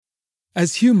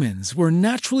As humans, we're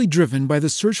naturally driven by the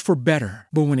search for better.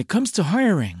 But when it comes to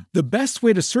hiring, the best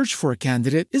way to search for a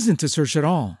candidate isn't to search at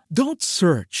all. Don't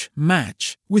search,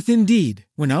 match with Indeed.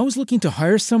 When I was looking to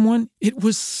hire someone, it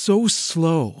was so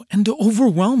slow and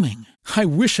overwhelming. I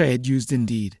wish I had used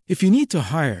Indeed. If you need to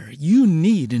hire, you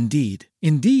need Indeed.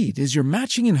 Indeed is your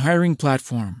matching and hiring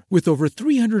platform with over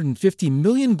 350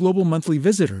 million global monthly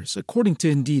visitors, according to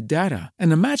Indeed data,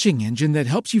 and a matching engine that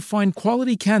helps you find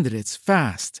quality candidates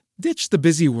fast. Ditch the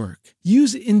busy work.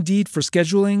 Use Indeed for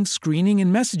scheduling, screening,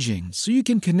 and messaging so you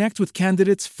can connect with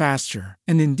candidates faster.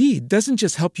 And Indeed doesn't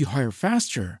just help you hire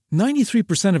faster.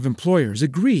 93% of employers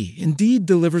agree Indeed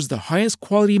delivers the highest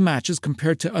quality matches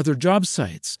compared to other job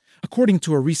sites, according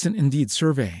to a recent Indeed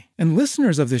survey. And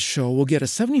listeners of this show will get a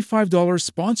 $75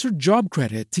 sponsored job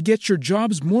credit to get your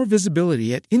jobs more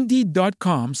visibility at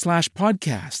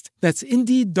Indeed.com/podcast. That's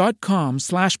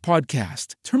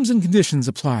Indeed.com/podcast. Terms and conditions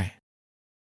apply.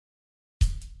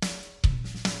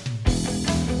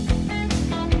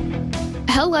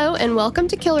 Hello and welcome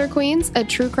to Killer Queens, a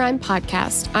true crime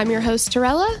podcast. I'm your host,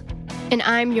 Torella. And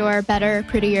I'm your better,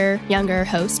 prettier, younger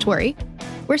host, Tori.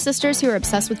 We're sisters who are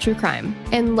obsessed with true crime.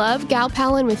 And love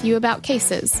gal-palling with you about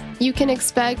cases. You can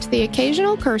expect the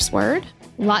occasional curse word,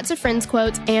 lots of Friends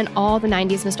quotes, and all the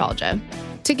 90s nostalgia.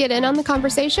 To get in on the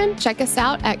conversation, check us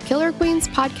out at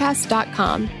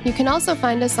killerqueenspodcast.com. You can also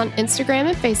find us on Instagram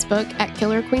and Facebook at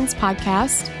Killer Queens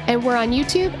Podcast. And we're on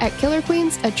YouTube at Killer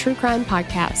Queens, a true crime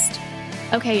podcast.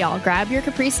 Okay, y'all, grab your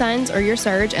Capri Suns or your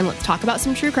Surge and let's talk about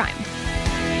some true crime.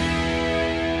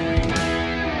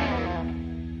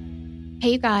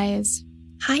 Hey, you guys.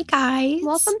 Hi, guys.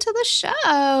 Welcome to the show.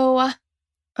 Oh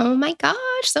my gosh,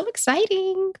 so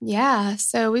exciting. Yeah,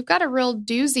 so we've got a real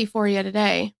doozy for you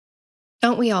today.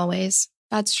 Don't we always?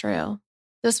 That's true.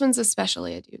 This one's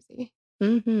especially a doozy.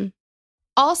 Mm-hmm.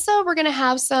 Also, we're going to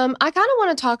have some, I kind of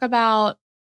want to talk about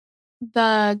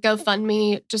the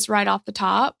GoFundMe just right off the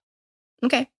top.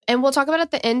 Okay. And we'll talk about it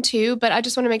at the end too, but I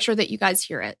just want to make sure that you guys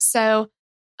hear it. So,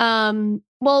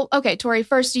 okay, Tori,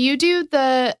 first, you do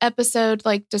the episode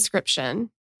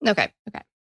description. Okay.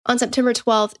 On September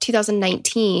 12th,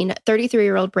 2019,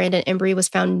 33-year-old Brandon Embry was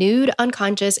found nude,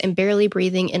 unconscious, and barely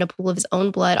breathing in a pool of his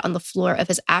own blood on the floor of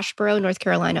his Asheboro, North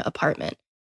Carolina apartment.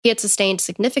 He had sustained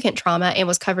significant trauma and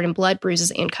was covered in blood,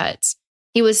 bruises, and cuts.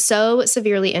 He was so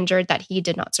severely injured that he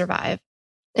did not survive.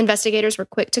 Investigators were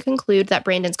quick to conclude that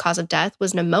Brandon's cause of death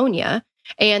was pneumonia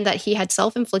and that he had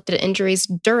self-inflicted injuries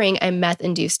during a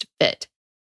meth-induced fit.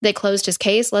 They closed his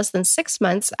case less than 6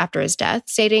 months after his death,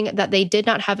 stating that they did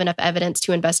not have enough evidence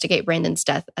to investigate Brandon's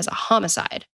death as a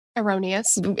homicide.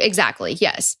 Erroneous. Exactly,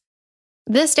 yes.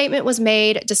 This statement was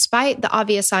made despite the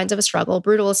obvious signs of a struggle,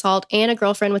 brutal assault, and a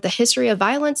girlfriend with a history of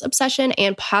violence, obsession,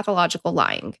 and pathological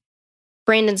lying.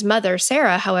 Brandon's mother,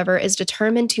 Sarah, however, is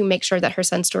determined to make sure that her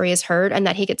son's story is heard and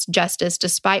that he gets justice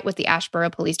despite what the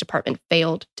Asheboro Police Department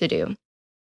failed to do.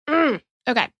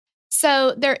 Okay.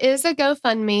 So there is a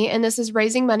GoFundMe, and this is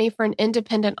raising money for an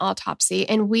independent autopsy,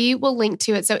 and we will link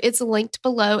to it. So it's linked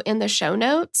below in the show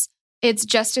notes. It's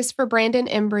Justice for Brandon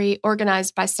Embry,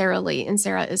 organized by Sarah Lee, and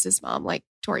Sarah is his mom, like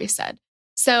Tori said.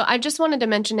 So I just wanted to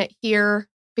mention it here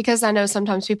because I know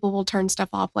sometimes people will turn stuff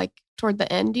off toward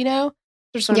the end,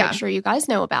 Just want to make sure you guys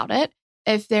know about it.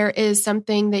 If there is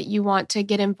something that you want to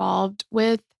get involved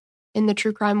with in the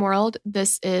true crime world,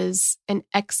 this is an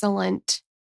excellent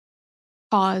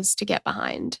cause to get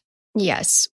behind.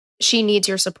 Yes. She needs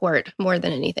your support more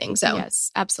than anything. So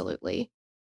yes, absolutely.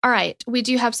 All right. We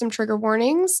do have some trigger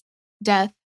warnings: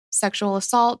 death, sexual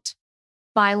assault,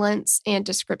 violence, and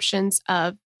descriptions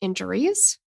of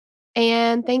injuries.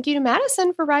 And thank you to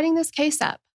Madison for writing this case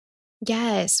up.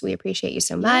 Yes, we appreciate you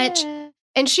so much. Yeah.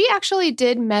 And she actually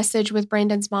did message with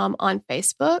Brandon's mom on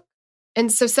Facebook.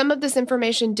 And so some of this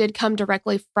information did come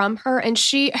directly from her. And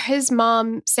his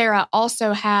mom, Sarah,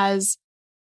 also has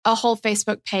a whole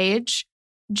Facebook page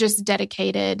just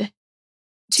dedicated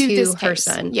to this her case.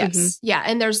 son. Yes. Mm-hmm. Yeah.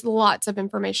 And there's lots of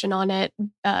information on it,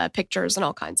 pictures and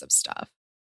all kinds of stuff.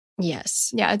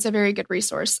 Yes. Yeah, it's a very good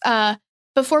resource.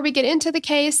 Before we get into the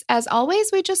case, as always,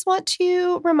 we just want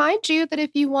to remind you that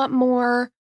if you want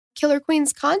more Killer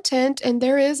Queens content, and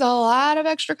there is a lot of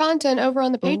extra content over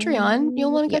on the Patreon,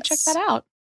 you'll want to go check that out.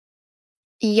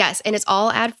 Yes, and it's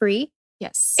all ad-free.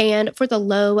 Yes. And for the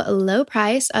low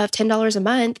price of $10 a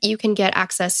month, you can get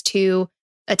access to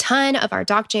a ton of our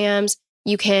doc jams.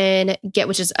 You can get,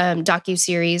 which is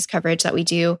docu-series coverage that we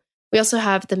do. We also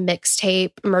have the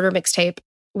murder mixtape.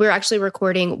 We're actually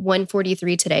recording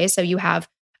 143 today, so you have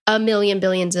a million,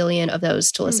 billion, zillion of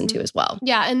those to listen to as well.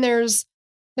 Yeah, and there's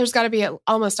got to be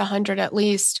almost 100 at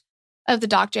least of the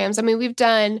doc jams. I mean, we've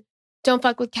done Don't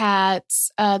Fuck with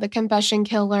Cats, The Confession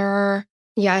Killer,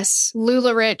 Yes.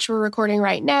 LuLaRich, we're recording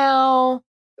right now.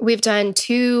 We've done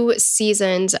 2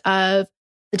 seasons of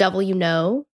The Devil You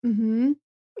Know. Mm-hmm.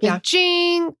 Yeah. The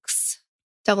Jinx.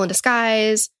 Devil in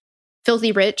Disguise.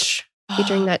 Filthy Rich,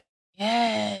 featuring that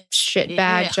Yes.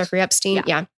 shitbag Jeffrey Epstein.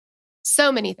 Yeah.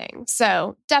 So many things.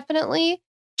 So definitely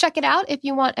check it out if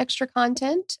you want extra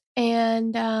content.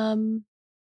 And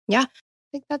yeah.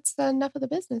 I think that's enough of the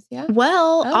business. Yeah.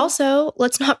 Well, also,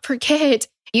 let's not forget,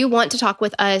 you want to talk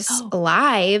with us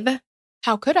live.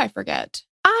 How could I forget?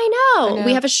 I know.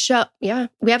 We have a show. Yeah.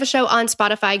 We have a show on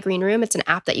Spotify Green Room. It's an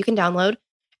app that you can download.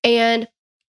 And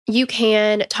you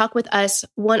can talk with us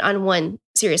one-on-one.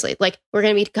 Seriously. Like, we're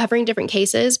going to be covering different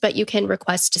cases, but you can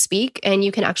request to speak and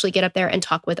you can actually get up there and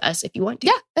talk with us if you want to.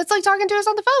 Yeah. It's like talking to us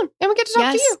on the phone and we get to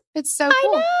talk to you. It's so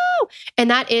cool. I know.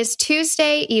 And that is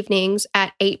Tuesday evenings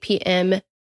at 8 p.m.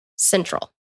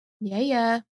 Central.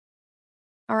 Yeah.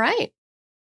 All right.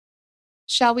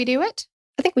 Shall we do it?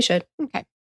 I think we should. Okay.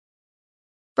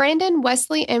 Brandon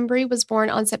Wesley Embry was born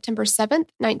on September 7th,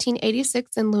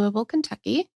 1986 in Louisville,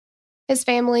 Kentucky. His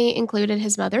family included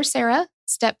his mother, Sarah,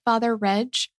 stepfather,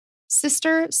 Reg,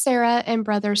 sister, Sarah, and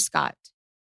brother, Scott.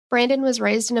 Brandon was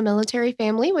raised in a military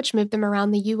family, which moved them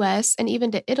around the U.S. and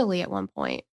even to Italy at one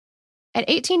point. At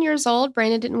 18 years old,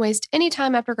 Brandon didn't waste any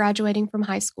time after graduating from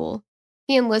high school.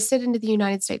 He enlisted into the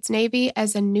United States Navy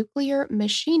as a nuclear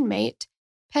machine mate,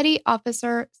 petty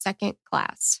officer, 2nd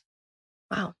class.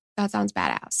 Wow. That sounds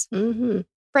badass. Mm-hmm.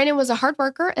 Brandon was a hard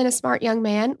worker and a smart young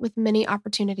man with many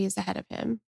opportunities ahead of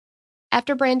him.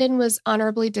 After Brandon was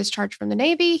honorably discharged from the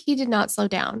Navy, he did not slow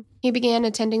down. He began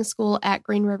attending school at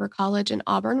Green River College in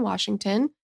Auburn, Washington,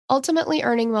 ultimately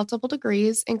earning multiple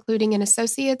degrees, including an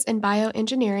associate's in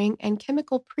bioengineering and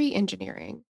chemical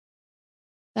pre-engineering.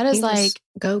 That is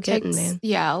go-getting, man.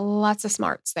 Yeah, lots of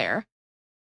smarts there.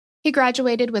 He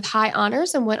graduated with high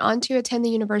honors and went on to attend the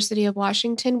University of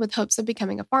Washington with hopes of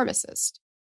becoming a pharmacist.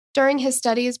 During his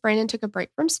studies, Brandon took a break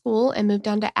from school and moved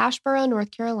down to Asheboro,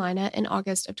 North Carolina in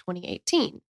August of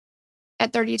 2018.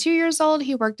 At 32 years old,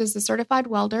 he worked as a certified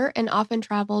welder and often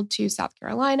traveled to South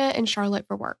Carolina and Charlotte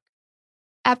for work.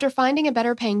 After finding a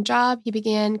better paying job, he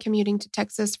began commuting to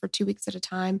Texas for 2 weeks at a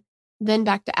time, then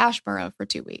back to Asheboro for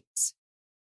 2 weeks.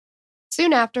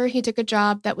 Soon after, he took a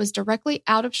job that was directly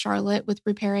out of Charlotte with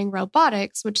repairing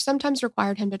robotics, which sometimes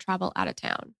required him to travel out of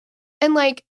town. And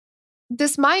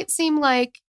this might seem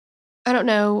like, I don't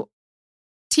know,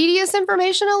 tedious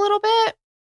information a little bit,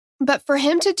 but for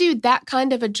him to do that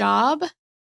kind of a job,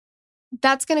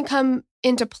 that's going to come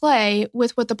into play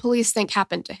with what the police think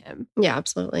happened to him. Yeah,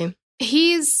 absolutely.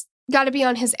 He's got to be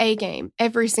on his A game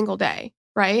every single day,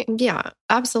 right? Yeah,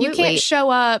 absolutely. You can't show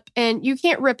up and you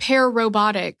can't repair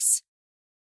robotics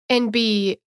and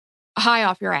be high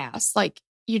off your ass.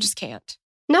 You just can't.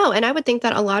 No, and I would think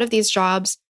that a lot of these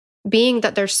jobs, being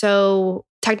that they're so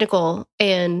technical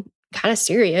and kind of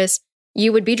serious,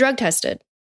 you would be drug tested.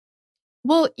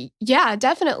 Well, yeah,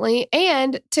 definitely.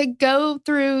 And to go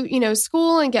through,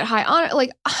 school and get high honor,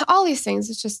 all these things,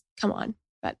 it's just, come on.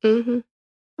 But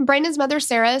Brandon's mother,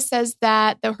 Sarah, says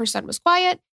that though her son was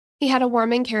quiet, he had a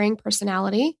warm and caring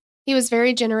personality. He was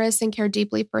very generous and cared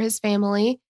deeply for his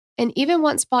family, and even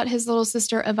once bought his little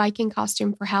sister a Viking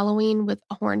costume for Halloween with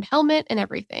a horned helmet and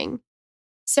everything.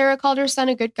 Sarah called her son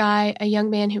a good guy, a young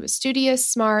man who was studious,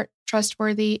 smart,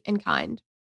 trustworthy, and kind.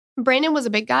 Brandon was a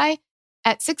big guy,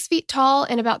 at 6 feet tall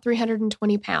and about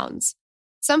 320 pounds.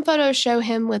 Some photos show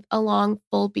him with a long,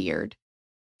 full beard.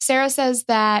 Sarah says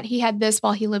that he had this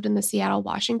while he lived in the Seattle,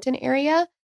 Washington area,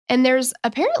 and there's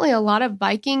apparently a lot of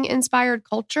Viking-inspired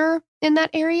culture in that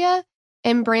area,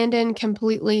 and Brandon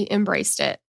completely embraced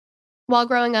it. While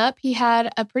growing up, he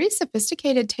had a pretty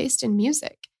sophisticated taste in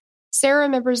music. Sarah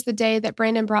remembers the day that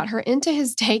Brandon brought her into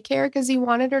his daycare because he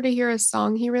wanted her to hear a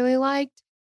song he really liked,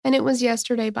 and it was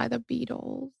Yesterday by the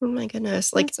Beatles. Oh my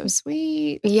goodness. That's so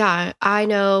sweet. Yeah, I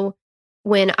know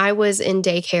when I was in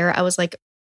daycare, I was like,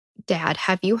 Dad,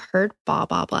 have you heard Ba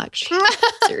Ba Black Sheep?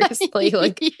 Seriously,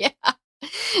 yeah.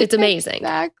 It's amazing.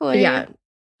 Exactly. Yeah.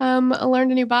 I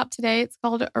learned a new bop today. It's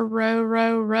called A Row,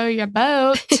 Row, Row Your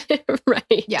Boat.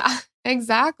 Right. Yeah,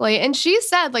 exactly. And she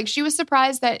said, she was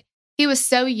surprised that he was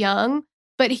so young,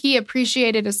 but he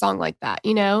appreciated a song like that,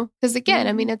 Because again,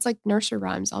 I mean, it's like nursery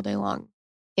rhymes all day long.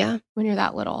 Yeah. When you're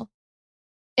that little.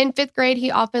 In 5th grade, he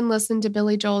often listened to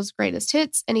Billy Joel's greatest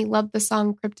hits, and he loved the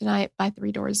song Kryptonite by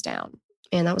Three Doors Down.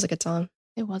 Man, that was a good song.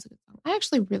 It was a good song. I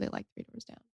actually really like Three Doors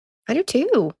Down. I do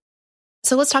too.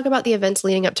 So let's talk about the events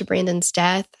leading up to Brandon's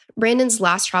death. Brandon's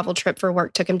last travel trip for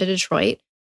work took him to Detroit.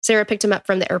 Sarah picked him up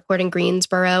from the airport in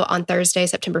Greensboro on Thursday,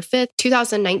 September 5th,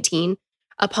 2019.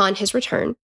 Upon his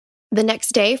return, The next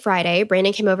day, Friday,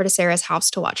 Brandon came over to Sarah's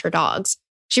house to watch her dogs.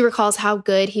 She recalls how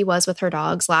good he was with her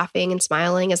dogs, laughing and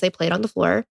smiling as they played on the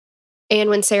floor. And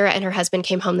when Sarah and her husband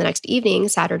came home the next evening,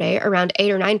 Saturday, around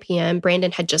 8 or 9 p.m.,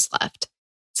 Brandon had just left.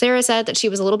 Sarah said that she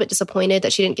was a little bit disappointed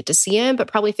that she didn't get to see him,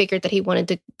 but probably figured that he wanted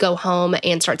to go home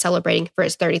and start celebrating for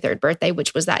his 33rd birthday,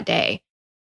 which was that day.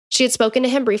 She had spoken to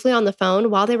him briefly on the phone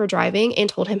while they were driving and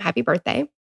told him happy birthday.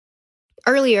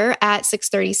 Earlier at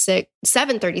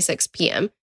 7:36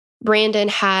 p.m., Brandon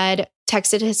had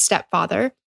texted his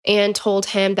stepfather and told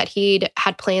him that he'd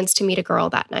had plans to meet a girl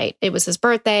that night. It was his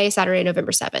birthday, Saturday,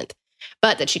 November 7th,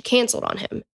 but that she'd canceled on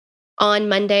him. On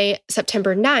Monday,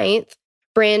 September 9th,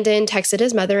 Brandon texted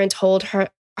his mother and told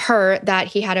her that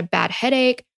he had a bad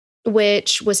headache,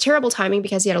 which was terrible timing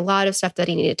because he had a lot of stuff that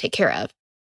he needed to take care of.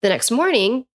 The next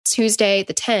morning, Tuesday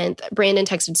the 10th, Brandon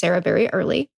texted Sarah very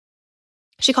early.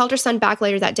 She called her son back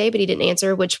later that day, but he didn't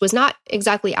answer, which was not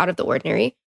exactly out of the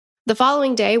ordinary. The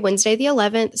following day, Wednesday the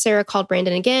 11th, Sarah called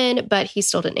Brandon again, but he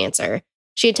still didn't answer.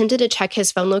 She attempted to check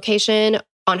his phone location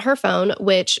on her phone,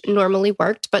 which normally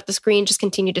worked, but the screen just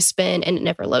continued to spin and it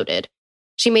never loaded.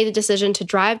 She made the decision to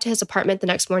drive to his apartment the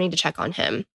next morning to check on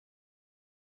him.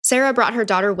 Sarah brought her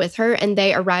daughter with her, and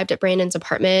they arrived at Brandon's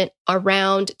apartment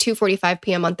around 2:45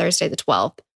 p.m. on Thursday the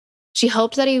 12th. She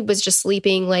hoped that he was just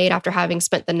sleeping late after having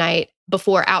spent the night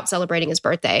before out celebrating his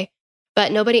birthday,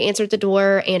 but nobody answered the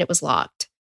door and it was locked.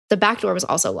 The back door was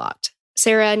also locked.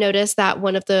 Sarah noticed that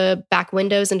one of the back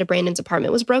windows into Brandon's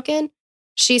apartment was broken.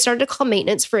 She started to call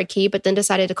maintenance for a key, but then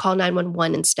decided to call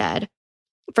 911 instead.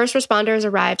 First responders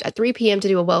arrived at 3 p.m. to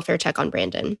do a welfare check on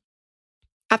Brandon.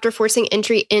 After forcing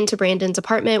entry into Brandon's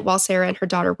apartment while Sarah and her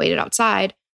daughter waited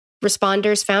outside,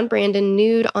 responders found Brandon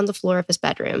nude on the floor of his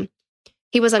bedroom.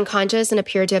 He was unconscious and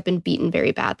appeared to have been beaten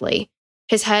very badly.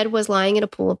 His head was lying in a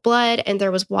pool of blood, and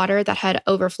there was water that had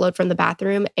overflowed from the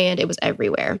bathroom, and it was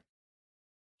everywhere.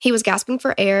 He was gasping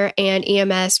for air, and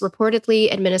EMS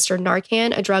reportedly administered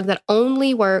Narcan, a drug that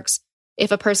only works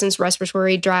if a person's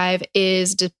respiratory drive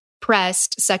is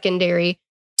depressed secondary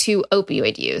to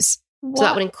opioid use. What? So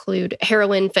that would include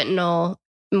heroin, fentanyl,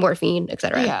 morphine,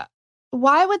 etc. Yeah.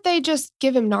 Why would they just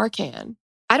give him Narcan?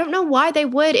 I don't know why they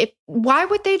would. Why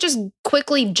would they just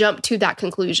quickly jump to that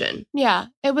conclusion? Yeah.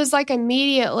 It was like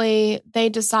immediately they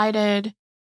decided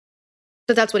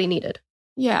that that's what he needed.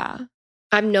 Yeah.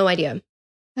 I have no idea.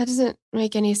 That doesn't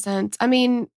make any sense. I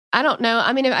mean, I don't know.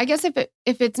 I mean, I guess if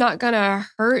it's not going to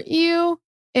hurt you,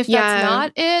 if that's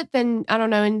not it, then I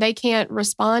don't know. And they can't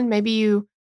respond. Maybe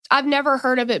I've never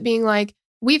heard of it being like,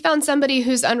 we found somebody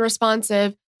who's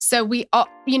unresponsive. So we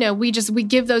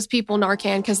give those people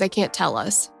Narcan because they can't tell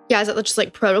us. Yeah. Is it just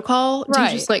like protocol? Right.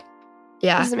 Do you just like,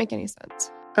 yeah. It doesn't make any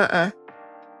sense.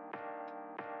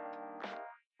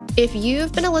 If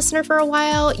you've been a listener for a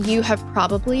while, you have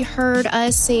probably heard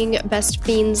us sing Best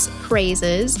Fiends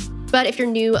praises. But if you're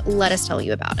new, let us tell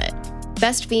you about it.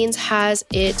 Best Fiends has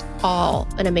it all.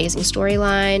 An amazing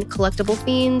storyline, collectible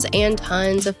fiends, and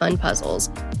tons of fun puzzles.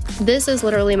 This is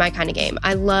literally my kind of game.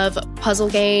 I love puzzle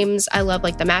games. I love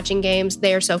like the matching games.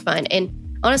 They are so fun. And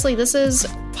honestly, this is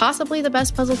possibly the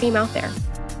best puzzle game out there.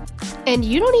 And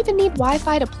you don't even need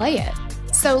Wi-Fi to play it.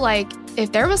 So like,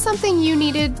 if there was something you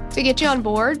needed to get you on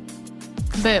board,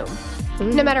 boom.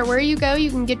 No matter where you go, you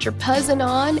can get your puzzing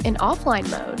on in offline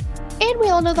mode. And we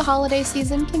all know the holiday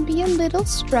season can be a little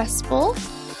stressful.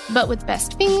 But with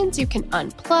Best Fiends, you can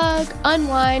unplug,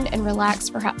 unwind, and relax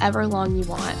for however long you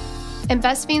want. And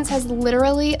Best Fiends has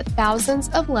literally thousands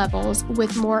of levels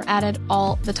with more added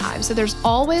all the time. So there's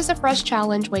always a fresh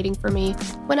challenge waiting for me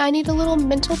when I need a little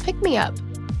mental pick-me-up.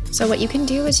 So what you can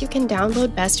do is you can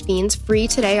download Best Fiends free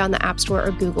today on the App Store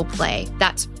or Google Play.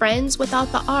 That's friends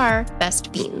without the R,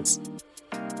 Best Fiends.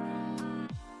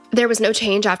 There was no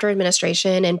change after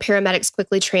administration, and paramedics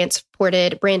quickly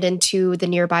transported Brandon to the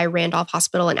nearby Randolph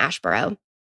Hospital in Asheboro.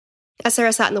 As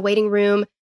Sarah sat in the waiting room,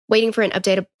 waiting for an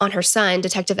update on her son,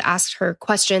 detective asked her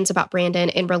questions about Brandon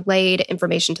and relayed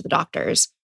information to the doctors.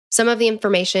 Some of the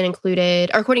information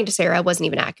included, or according to Sarah, wasn't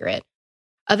even accurate.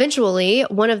 Eventually,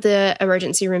 one of the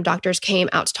emergency room doctors came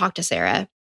out to talk to Sarah.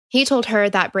 He told her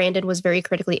that Brandon was very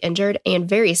critically injured and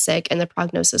very sick, and the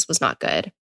prognosis was not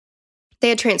good. They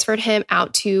had transferred him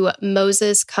out to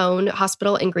Moses Cone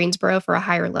Hospital in Greensboro for a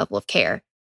higher level of care.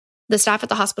 The staff at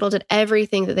the hospital did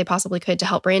everything that they possibly could to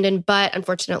help Brandon, but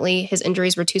unfortunately, his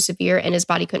injuries were too severe and his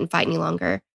body couldn't fight any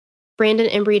longer. Brandon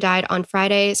Embry died on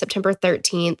Friday, September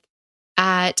 13th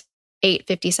at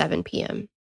 8:57 p.m.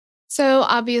 So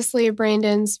obviously,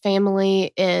 Brandon's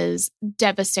family is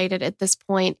devastated at this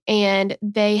point, and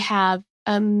they have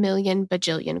a million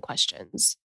bajillion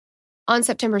questions. On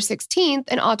September 16th,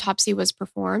 an autopsy was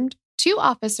performed. 2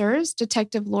 officers,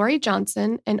 Detective Lori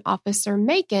Johnson and Officer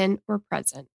Macon, were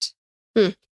present.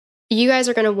 You guys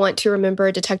are going to want to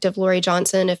remember Detective Lori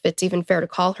Johnson, if it's even fair to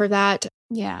call her that.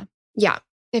 Yeah. Yeah.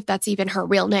 If that's even her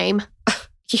real name.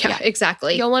 Yeah,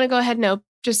 exactly. You'll want to go ahead and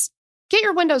just get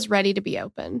your windows ready to be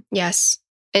open. Yes.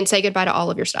 And say goodbye to all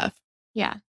of your stuff.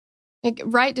 Yeah.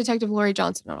 Write Detective Lori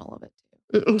Johnson on all of it,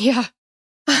 too. Yeah.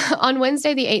 On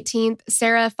Wednesday, the 18th,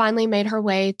 Sarah finally made her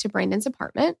way to Brandon's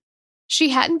apartment. She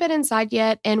hadn't been inside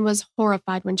yet and was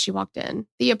horrified when she walked in.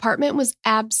 The apartment was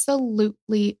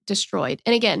absolutely destroyed.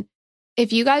 And again,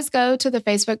 if you guys go to the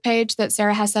Facebook page that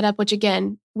Sarah has set up, which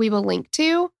again, we will link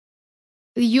to,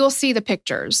 you'll see the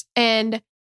pictures. And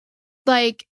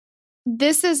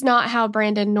this is not how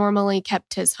Brandon normally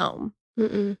kept his home.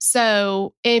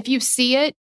 So if you see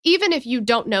it, even if you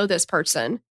don't know this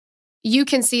person, you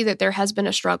can see that there has been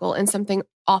a struggle and something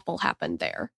awful happened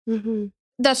there.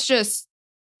 That's just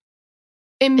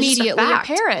immediately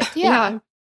apparent. Yeah.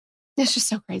 It's just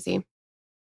so crazy.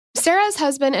 Sarah's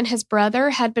husband and his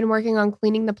brother had been working on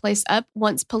cleaning the place up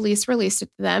once police released it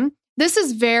to them. This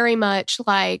is very much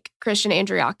like Christian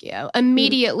Andreacchio.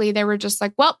 Immediately, they were just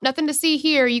like, well, nothing to see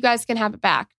here. You guys can have it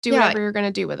back. Do whatever you're going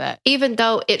to do with it. Even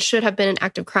though it should have been an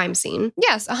active crime scene.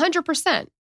 Yes, 100%.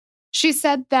 She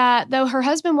said that though her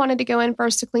husband wanted to go in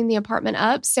first to clean the apartment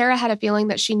up, Sarah had a feeling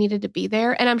that she needed to be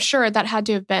there. And I'm sure that had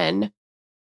to have been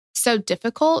so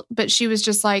difficult, but she was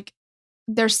just like,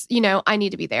 I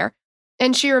need to be there.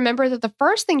 And she remembered that the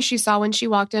first thing she saw when she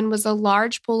walked in was a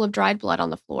large pool of dried blood on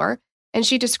the floor. And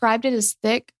she described it as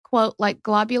thick, quote, like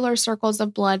globular circles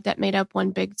of blood that made up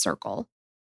one big circle.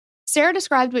 Sarah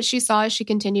described what she saw as she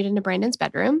continued into Brandon's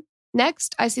bedroom.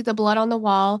 Next, I see the blood on the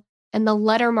wall and the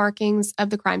letter markings of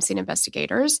the crime scene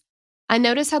investigators. I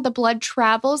notice how the blood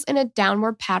travels in a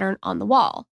downward pattern on the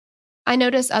wall. I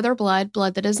notice other blood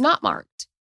that is not marked.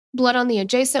 Blood on the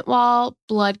adjacent wall,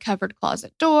 blood-covered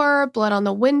closet door, blood on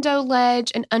the window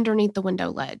ledge and underneath the window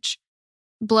ledge.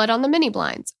 Blood on the mini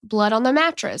blinds, blood on the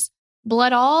mattress,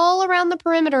 blood all around the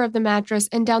perimeter of the mattress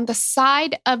and down the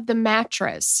side of the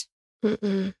mattress.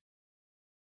 Does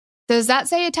that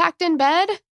say attacked in bed?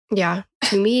 Yeah.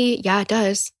 To me, yeah, it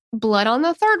does. Blood on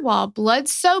the third wall,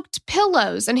 blood-soaked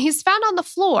pillows, and he's found on the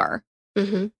floor.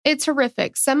 It's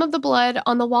horrific. Some of the blood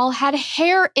on the wall had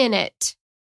hair in it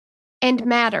and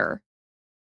matter.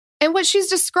 And what she's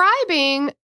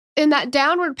describing in that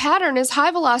downward pattern is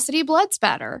high-velocity blood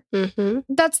spatter.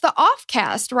 That's the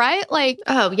off-cast, right?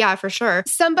 Oh, yeah, for sure.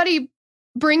 Somebody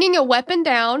bringing a weapon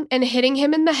down and hitting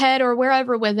him in the head or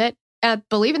wherever with it, I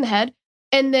believe in the head,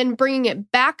 and then bringing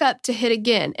it back up to hit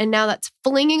again. And now that's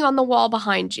flinging on the wall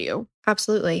behind you.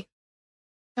 Absolutely.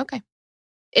 Okay.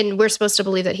 And we're supposed to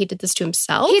believe that he did this to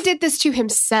himself? He did this to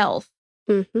himself.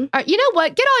 You know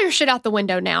what? Get all your shit out the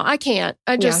window now. I can't.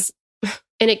 And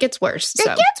it gets worse. It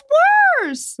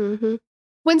gets worse.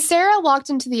 When Sarah walked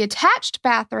into the attached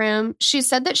bathroom, she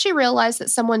said that she realized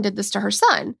that someone did this to her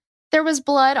son. There was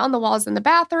blood on the walls in the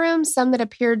bathroom, some that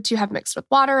appeared to have mixed with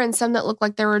water, and some that looked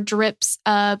like there were drips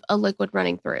of a liquid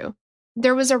running through.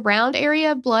 There was a round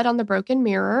area of blood on the broken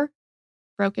mirror,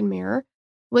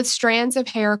 with strands of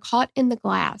hair caught in the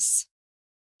glass.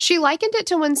 She likened it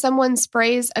to when someone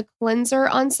sprays a cleanser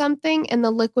on something and the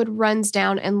liquid runs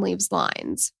down and leaves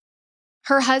lines.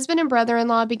 Her husband and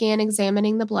brother-in-law began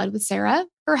examining the blood with Sarah.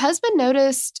 Her husband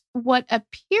noticed what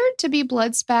appeared to be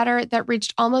blood spatter that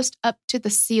reached almost up to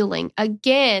the ceiling.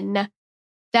 Again,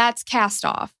 that's cast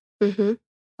off.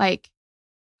 I've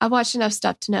watched enough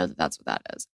stuff to know that that's what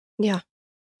that is. Yeah.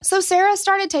 So Sarah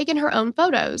started taking her own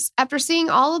photos. After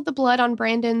seeing all of the blood on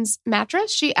Brandon's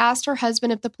mattress, she asked her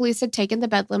husband if the police had taken the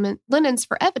bed linens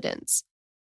for evidence.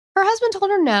 Her husband told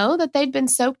her no, that they'd been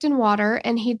soaked in water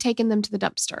and he'd taken them to the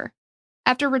dumpster.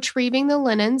 After retrieving the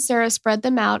linen, Sarah spread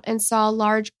them out and saw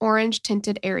large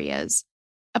orange-tinted areas.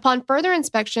 Upon further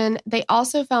inspection, they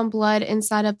also found blood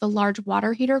inside of the large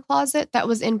water heater closet that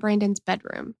was in Brandon's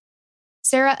bedroom.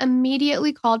 Sarah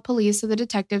immediately called police so the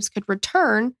detectives could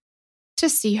return to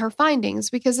see her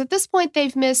findings, because at this point,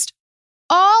 they've missed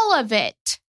all of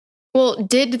it. Well,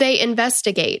 did they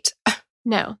investigate?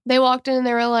 No. They walked in and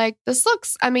they were like, is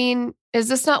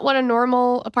this not what a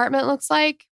normal apartment looks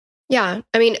like? Yeah.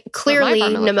 Clearly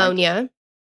pneumonia.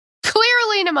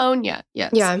 Clearly pneumonia.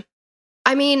 Yes. Yeah.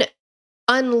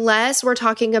 Unless we're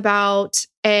talking about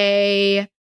a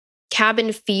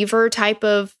cabin fever type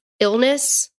of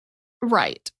illness.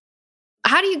 Right.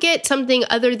 How do you get something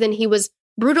other than he was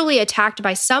brutally attacked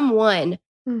by someone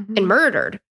and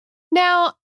murdered?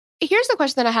 Now, here's the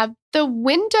question that I have. The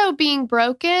window being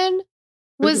broken,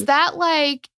 was that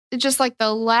just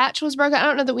the latch was broken? I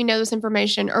don't know that we know this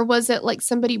information. Or was it like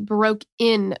somebody broke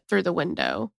in through the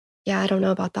window? Yeah, I don't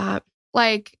know about that.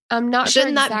 Like, I'm not Shouldn't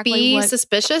sure that exactly be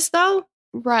suspicious, though?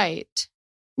 Right.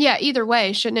 Yeah, either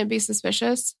way, shouldn't it be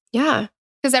suspicious? Yeah.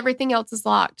 Because everything else is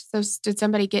locked. So did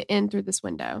somebody get in through this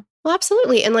window? Well,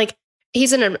 absolutely. And like,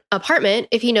 he's in an apartment.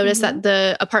 If he noticed that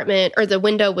the apartment or the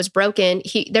window was broken,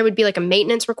 there would be like a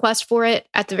maintenance request for it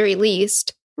at the very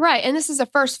least. Right. And this is a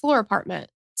first floor apartment.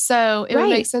 So it would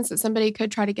make sense that somebody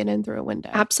could try to get in through a window.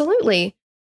 Absolutely.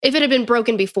 If it had been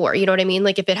broken before, you know what I mean?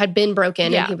 Like if it had been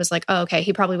broken and he was like, oh, okay,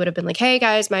 he probably would have been like, hey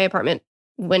guys, my apartment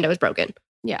window is broken.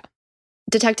 Yeah.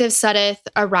 Detective Sudduth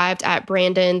arrived at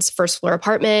Brandon's first floor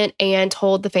apartment and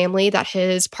told the family that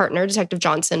his partner, Detective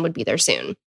Johnson, would be there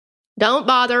soon. Don't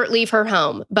bother, leave her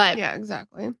home. But yeah,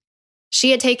 exactly.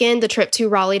 She had taken the trip to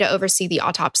Raleigh to oversee the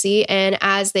autopsy. And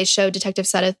as they showed Detective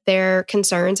Sudduth their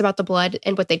concerns about the blood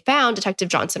and what they'd found, Detective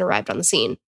Johnson arrived on the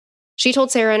scene. She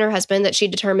told Sarah and her husband that she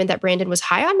determined that Brandon was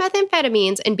high on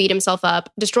methamphetamines and beat himself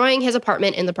up, destroying his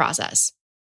apartment in the process.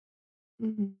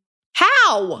 Mm-hmm.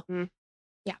 How? Mm.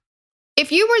 Yeah.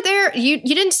 If you were there, you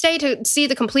didn't stay to see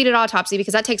the completed autopsy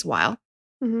because that takes a while.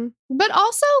 Mm-hmm. But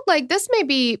also, like, this may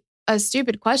be a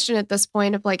stupid question at this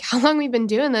point of like how long we've been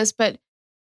doing this, but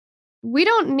we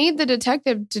don't need the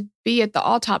detective to be at the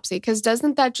autopsy because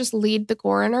doesn't that just lead the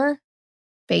coroner?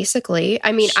 Basically.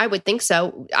 I mean, I would think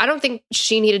so. I don't think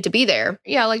she needed to be there.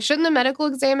 Yeah, like shouldn't the medical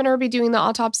examiner be doing the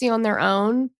autopsy on their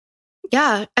own?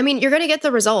 Yeah. I mean, you're going to get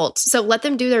the results. So let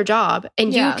them do their job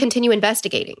and you continue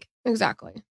investigating.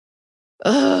 Exactly.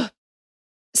 Ugh.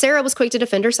 Sarah was quick to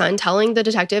defend her son, telling the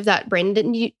detective that Brandon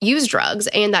didn't use drugs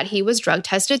and that he was drug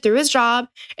tested through his job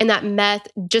and that meth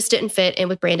just didn't fit in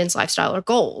with Brandon's lifestyle or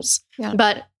goals. Yeah.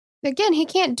 But again, he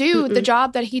can't do the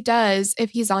job that he does if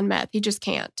he's on meth. He just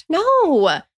can't.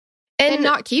 No. And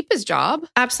not keep his job.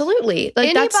 Absolutely.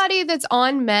 Like anybody that's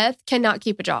on meth cannot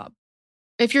keep a job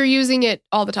if you're using it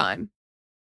all the time.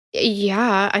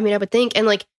 Yeah. I mean, I would think. And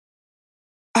like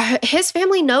his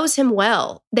family knows him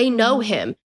well. They know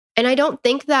him. And I don't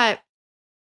think that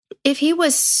if he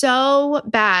was so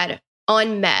bad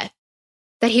on meth,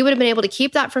 that he would have been able to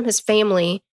keep that from his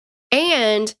family.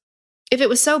 And if it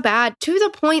was so bad to the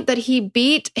point that he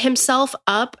beat himself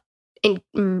up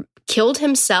and killed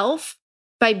himself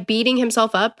by beating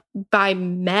himself up by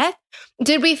meth,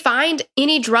 did we find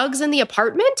any drugs in the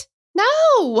apartment?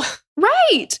 No.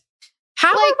 Right. How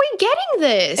are we getting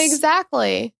this?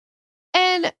 Exactly.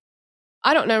 And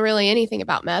I don't know really anything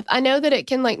about meth. I know that it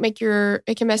can like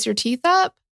it can mess your teeth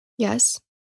up. Yes.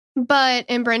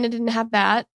 And Brandon didn't have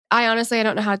that. I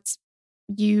don't know how it's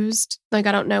used. Like,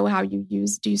 I don't know how you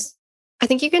use. I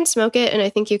think you can smoke it and I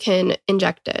think you can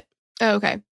inject it. Oh,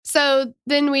 okay. So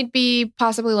then we'd be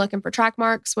possibly looking for track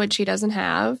marks, which he doesn't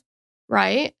have.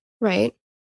 Right. Right.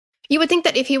 You would think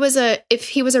that if he was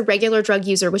a regular drug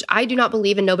user, which I do not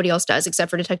believe and nobody else does except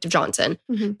for Detective Johnson,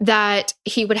 that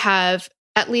he would have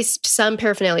at least some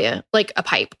paraphernalia, like a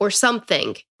pipe or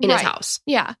something in his house.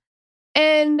 Yeah.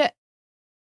 And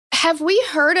have we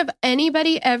heard of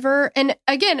anybody ever? And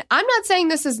again, I'm not saying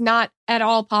this is not at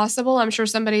all possible. I'm sure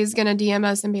somebody's going to DM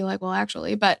us and be like, well,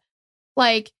 actually, but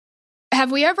like,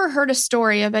 have we ever heard a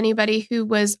story of anybody who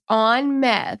was on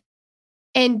meth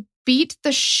and beat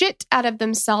the shit out of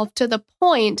themselves to the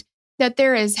point that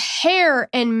there is hair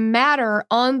and matter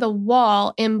on the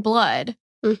wall in blood?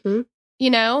 Mm-hmm. You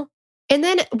know? And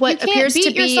then what appears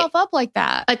to be yourself up like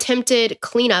that. Attempted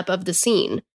cleanup of the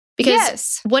scene.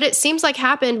 Because what it seems like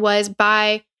happened was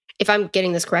if I'm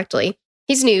getting this correctly,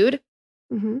 he's nude.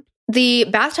 Mm-hmm. The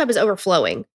bathtub is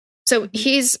overflowing. So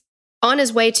he's on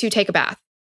his way to take a bath.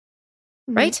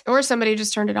 Mm-hmm. Right? Or somebody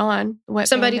just turned it on.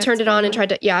 Somebody turned it on and tried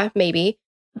to, maybe.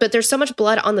 But there's so much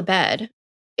blood on the bed.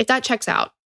 If that checks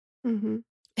out, he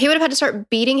would have had to start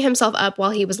beating himself up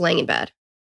while he was laying in bed.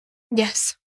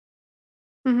 Yes.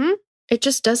 Mm-hmm. It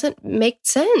just doesn't make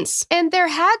sense. And there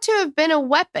had to have been a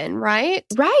weapon, right?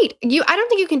 Right. I don't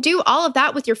think you can do all of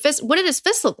that with your fist. What did his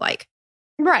fist look like?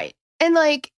 Right. And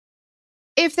like,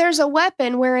 if there's a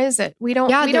weapon, where is it? We don't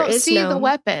see the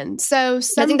weapon. So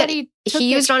somebody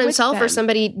he used on himself or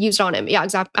somebody used on him. Yeah,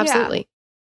 exactly. Absolutely.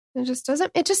 Yeah.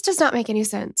 It just does not make any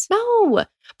sense. No.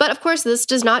 But of course, this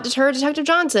does not deter Detective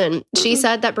Johnson. Mm-hmm. She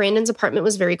said that Brandon's apartment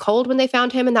was very cold when they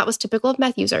found him, and that was typical of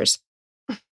meth users.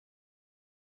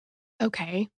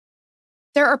 Okay.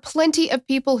 There are plenty of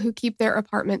people who keep their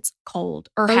apartments cold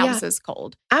or houses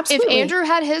cold. Absolutely. If Andrew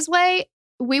had his way,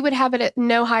 we would have it at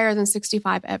no higher than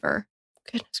 65 ever.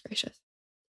 Goodness gracious.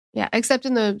 Yeah, except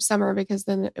in the summer because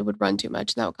then it would run too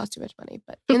much and that would cost too much money.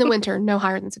 But in the winter, no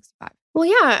higher than 65. Well,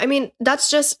 yeah. I mean,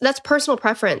 that's personal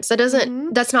preference. That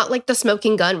doesn't, that's not like the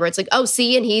smoking gun where it's like, oh,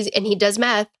 see, and he does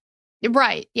meth.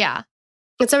 Right. Yeah.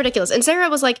 It's so ridiculous. And Sarah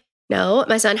was like, No,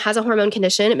 my son has a hormone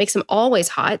condition. It makes him always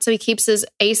hot. So he keeps his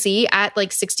AC at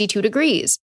like 62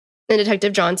 degrees. And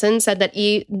Detective Johnson said that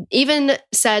he even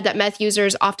said that meth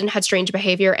users often had strange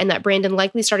behavior and that Brandon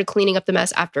likely started cleaning up the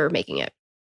mess after making it.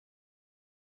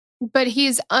 But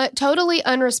he's totally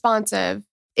unresponsive.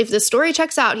 If the story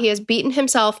checks out, he has beaten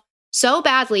himself so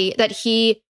badly that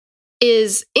he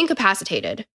is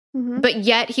incapacitated. But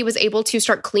yet he was able to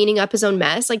start cleaning up his own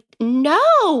mess. Like,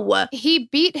 no. He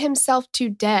beat himself to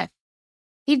death.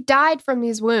 He died from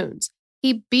these wounds.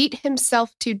 He beat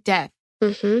himself to death.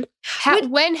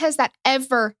 When has that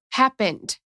ever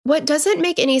happened? What doesn't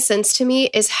make any sense to me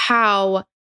is how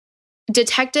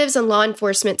detectives and law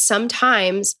enforcement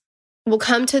sometimes will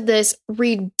come to this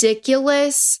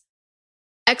ridiculous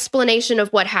explanation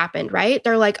of what happened, right?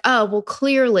 They're like, oh, well,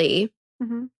 clearly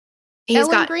Ellen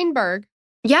Greenberg.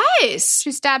 Yes.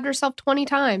 She stabbed herself 20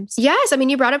 times. Yes. I mean,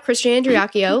 you brought up Christiane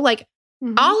Andriacchio. Like,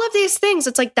 all of these things,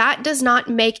 it's like that does not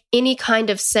make any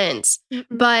kind of sense.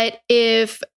 But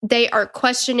if they are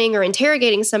questioning or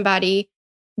interrogating somebody,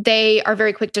 they are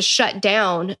very quick to shut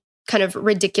down kind of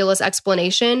ridiculous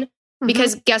explanation.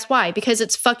 Because guess why? Because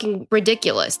it's fucking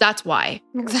ridiculous. That's why.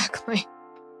 Exactly.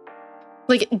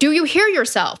 Like, do you hear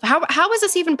yourself? How is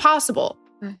this even possible?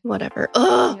 Whatever.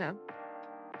 Ugh. Yeah.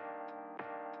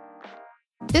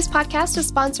 This podcast is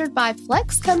sponsored by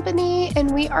Flex Company, and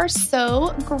we are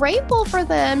so grateful for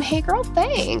them. Hey, girl,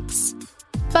 thanks.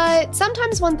 But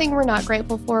sometimes one thing we're not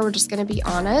grateful for, we're just going to be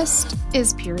honest,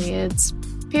 is periods.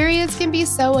 Periods can be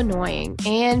so annoying,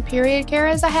 and period care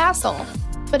is a hassle.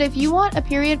 But if you want a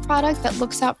period product that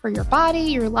looks out for your body,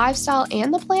 your lifestyle,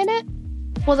 and the planet,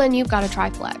 well, then you've got to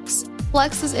try Flex.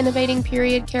 Flex is innovating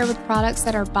period care with products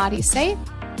that are body safe,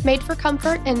 made for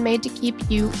comfort, and made to keep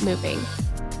you moving.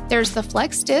 There's the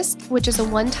Flex Disc, which is a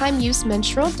one-time use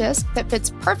menstrual disc that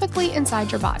fits perfectly inside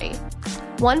your body.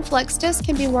 One Flex Disc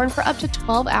can be worn for up to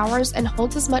 12 hours and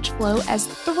holds as much flow as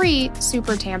 3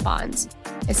 super tampons.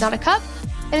 It's not a cup,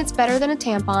 and it's better than a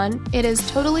tampon. It is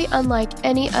totally unlike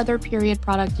any other period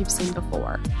product you've seen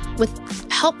before. With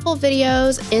helpful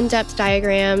videos, in-depth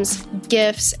diagrams,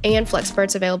 GIFs, and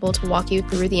Flexperts available to walk you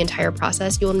through the entire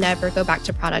process, you will never go back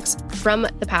to products from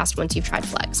the past once you've tried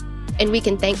Flex. And we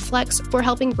can thank Flex for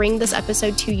helping bring this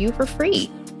episode to you for free.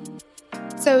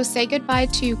 So say goodbye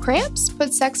to cramps,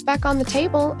 put sex back on the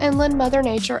table, and lend Mother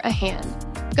Nature a hand.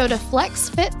 Go to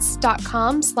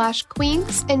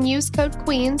flexfits.com/queens and use code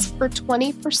QUEENS for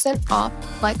 20% off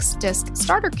Flex Disc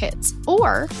starter kits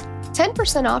or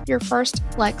 10% off your first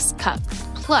Flex cup,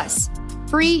 plus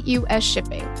free U.S.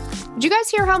 shipping. Did you guys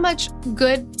hear how much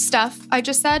good stuff I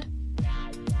just said?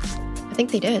 I think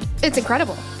they did. It's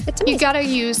incredible. It's amazing. You got to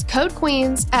use code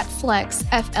QUEENS at Flex,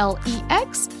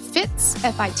 F-L-E-X, fits,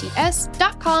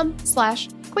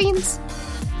 FITS.com/queens.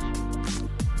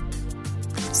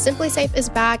 Simply Safe is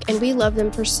back, and we love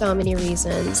them for so many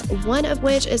reasons. One of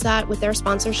which is that with their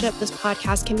sponsorship, this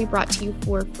podcast can be brought to you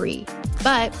for free.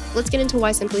 But let's get into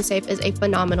why Simply Safe is a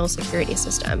phenomenal security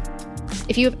system.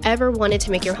 If you have ever wanted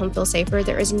to make your home feel safer,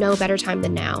 there is no better time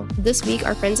than now. This week,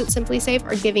 our friends at Simply Safe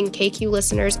are giving KQ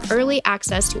listeners early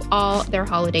access to all their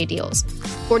holiday deals.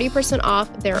 40% off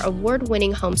their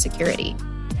award-winning home security.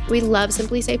 We love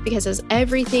Simply Safe because it has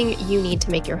everything you need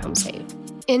to make your home safe.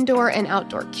 Indoor and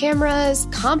outdoor cameras,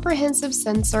 comprehensive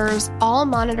sensors, all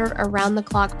monitored around the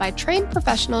clock by trained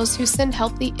professionals who send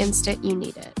help the instant you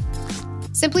need it.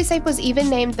 Simply Safe was even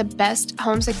named the best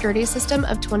home security system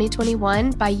of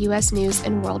 2021 by U.S. News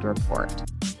and World Report.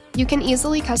 You can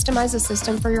easily customize a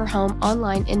system for your home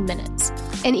online in minutes,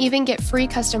 and even get free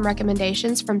custom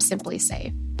recommendations from Simply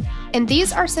Safe. And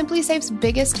these are Simply Safe's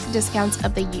biggest discounts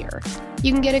of the year.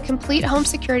 You can get a complete home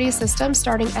security system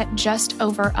starting at just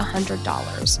over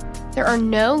 $100. There are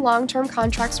no long-term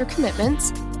contracts or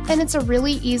commitments, and it's a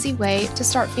really easy way to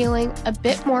start feeling a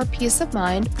bit more peace of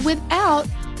mind without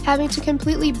having to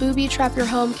completely booby-trap your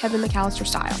home Kevin McAllister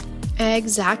style.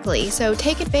 Exactly. So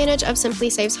take advantage of Simply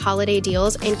Safe's holiday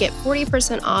deals and get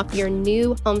 40% off your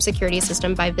new home security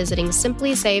system by visiting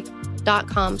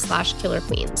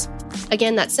simplysafe.com/killerqueens.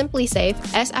 Again, that's SimpliSafe,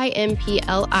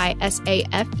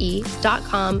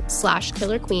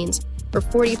 SimpliSafe.com/killerqueens for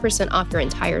 40% off your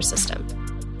entire system.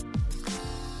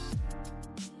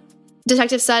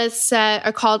 Detectives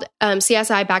called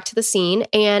CSI back to the scene,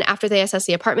 and after they assessed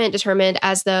the apartment, determined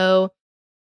as though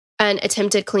an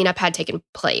attempted cleanup had taken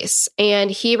place. And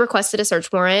he requested a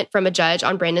search warrant from a judge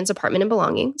on Brandon's apartment and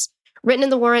belongings. Written in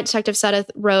the warrant, Detective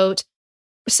Sudduth wrote,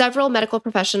 several medical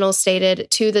professionals stated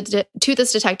to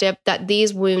this detective that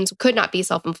these wounds could not be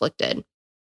self-inflicted.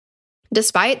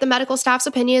 Despite the medical staff's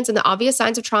opinions and the obvious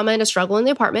signs of trauma and a struggle in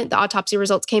the apartment, the autopsy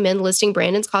results came in listing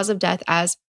Brandon's cause of death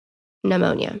as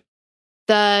pneumonia.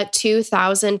 the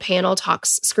 2,000 panel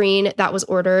tox screen that was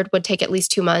ordered would take at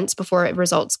least 2 months before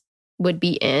results would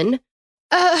be in.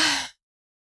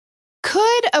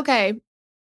 Okay.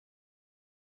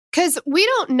 Because we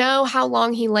don't know how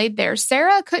long he laid there.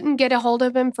 Sarah couldn't get a hold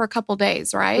of him for a couple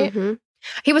days, right? Mm-hmm.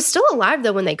 He was still alive,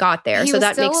 though, when they got there. So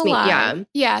that makes me, yeah.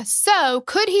 Yeah. So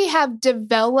could he have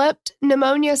developed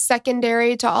pneumonia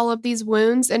secondary to all of these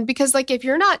wounds? And because, like, if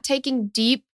you're not taking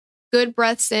deep, good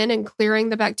breaths in and clearing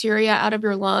the bacteria out of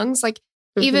your lungs, like,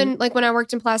 even like when I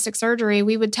worked in plastic surgery,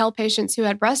 we would tell patients who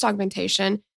had breast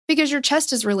augmentation, because your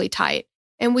chest is really tight.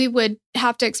 And we would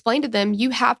have to explain to them,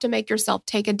 you have to make yourself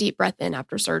take a deep breath in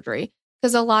after surgery.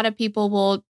 Because a lot of people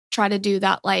will try to do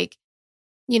that, like,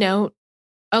 you know,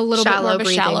 a little bit more of a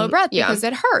shallow breath because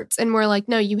it hurts. And we're like,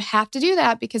 no, you have to do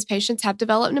that because patients have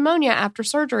developed pneumonia after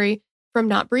surgery from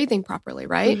not breathing properly,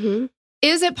 right? Mm-hmm.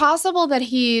 Is it possible that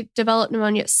he developed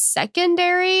pneumonia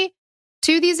secondary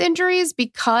to these injuries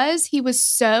because he was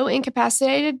so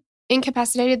incapacitated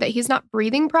that he's not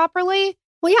breathing properly?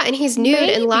 Well, yeah, and he's nude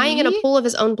and lying in a pool of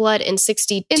his own blood in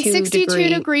 62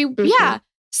 degree. Yeah.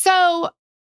 So,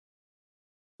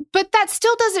 but that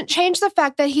still doesn't change the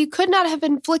fact that he could not have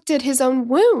inflicted his own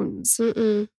wounds.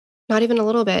 Not even a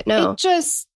little bit, no. It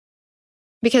just...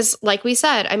 Because like we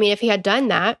said, I mean, if he had done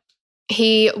that,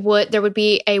 there would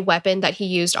be a weapon that he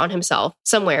used on himself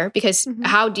somewhere, because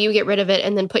how do you get rid of it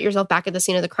and then put yourself back at the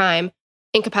scene of the crime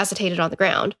incapacitated on the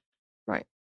ground? Right.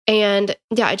 And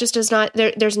yeah, it just does not,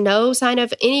 there's no sign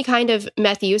of any kind of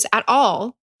meth use at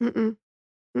all.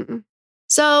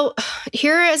 So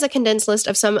here is a condensed list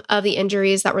of some of the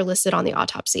injuries that were listed on the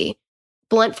autopsy.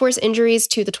 Blunt force injuries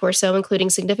to the torso, including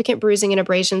significant bruising and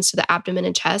abrasions to the abdomen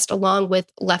and chest, along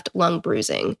with left lung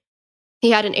bruising.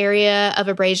 He had an area of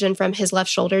abrasion from his left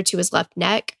shoulder to his left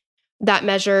neck that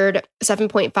measured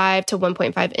 7.5 to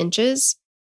 1.5 inches.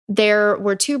 There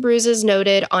were 2 bruises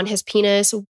noted on his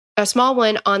penis, a small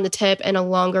one on the tip and a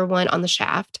longer one on the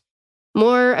shaft.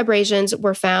 More abrasions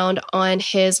were found on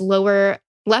his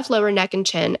left lower neck and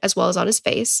chin, as well as on his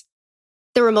face.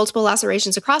 There were multiple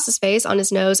lacerations across his face, on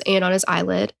his nose, and on his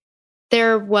eyelid.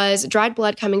 There was dried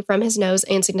blood coming from his nose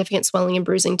and significant swelling and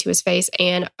bruising to his face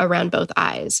and around both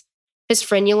eyes. His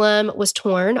frenulum was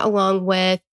torn, along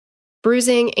with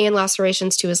bruising and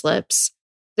lacerations to his lips.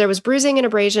 There was bruising and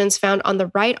abrasions found on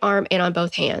the right arm and on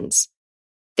both hands.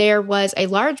 There was a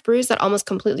large bruise that almost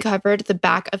completely covered the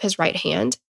back of his right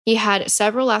hand. He had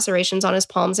several lacerations on his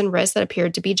palms and wrists that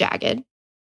appeared to be jagged.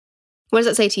 What does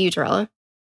that say to you, Torella?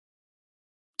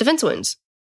 Defense wounds.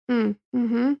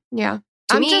 Yeah.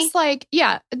 I'm just like,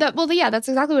 that's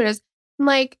exactly what it is. I'm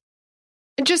like,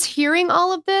 just hearing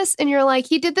all of this, and you're like,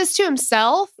 he did this to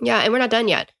himself? Yeah, and we're not done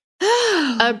yet.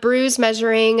 A bruise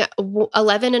measuring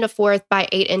 11 1/4 by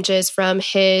 8 inches from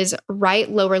his right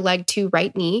lower leg to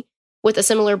right knee, with a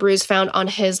similar bruise found on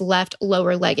his left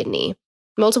lower leg and knee.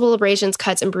 Multiple abrasions,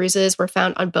 cuts, and bruises were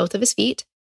found on both of his feet.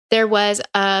 There was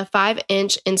a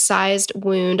 5-inch incised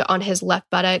wound on his left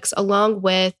buttocks, along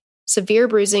with severe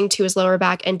bruising to his lower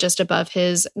back and just above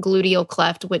his gluteal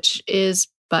cleft, which is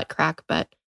butt crack, but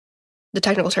the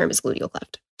technical term is gluteal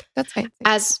cleft. That's fancy.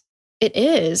 As it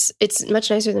is, it's much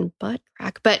nicer than butt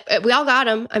crack, but we all got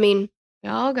him. I mean, we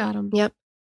all got him. Yep.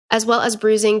 As well as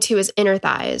bruising to his inner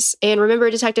thighs. And remember,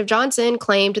 Detective Johnson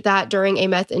claimed that during a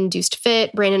meth-induced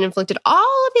fit, Brandon inflicted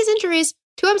all of these injuries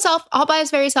to himself, all by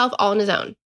his very self, all on his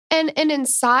own. And an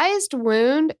incised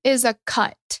wound is a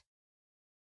cut.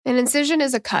 An incision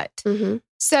is a cut.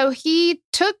 So he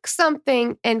took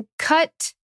something and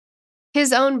cut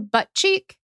his own butt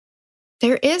cheek.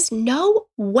 There is no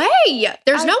way.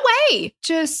 There's no way.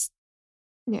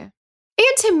 Yeah.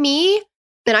 And to me,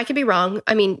 and I could be wrong.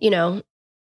 I mean, you know,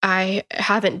 I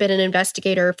haven't been an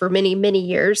investigator for many, many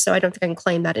years, so I don't think I can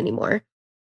claim that anymore.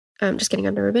 I'm just kidding.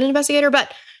 I've never been an investigator,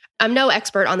 but I'm no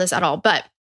expert on this at all. But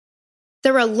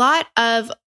there were a lot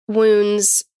of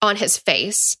wounds on his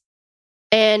face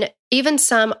and even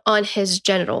some on his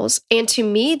genitals. And to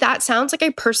me, that sounds like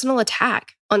a personal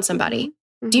attack on somebody.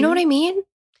 Do you know what I mean?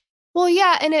 Well,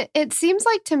 yeah. And it seems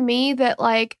like to me that,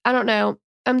 like, I don't know.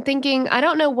 I'm thinking, I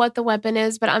don't know what the weapon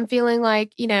is, but I'm feeling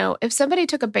like, you know, if somebody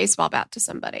took a baseball bat to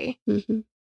somebody,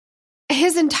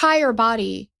 his entire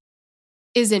body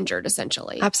is injured,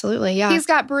 essentially. Absolutely, yeah. He's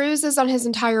got bruises on his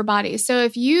entire body. So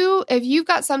if you've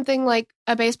got something like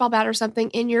a baseball bat or something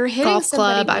and you're hitting golf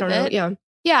somebody club, I don't know, yeah.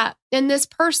 Yeah, and this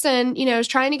person, you know, is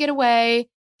trying to get away.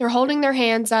 They're holding their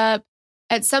hands up.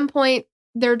 At some point,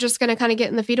 they're just going to kind of get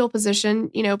in the fetal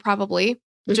position, you know, probably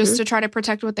just to try to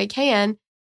protect what they can.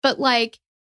 But like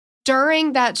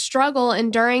during that struggle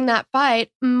and during that fight,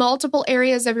 multiple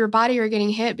areas of your body are getting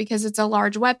hit because it's a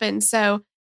large weapon. So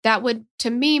that would, to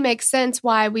me, make sense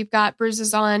why we've got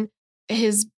bruises on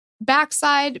his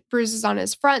backside, bruises on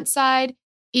his front side,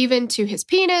 even to his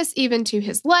penis, even to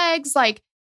his legs. Like,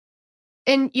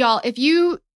 and y'all, if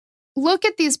you look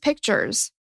at these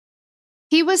pictures,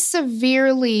 he was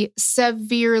severely,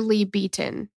 severely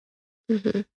beaten.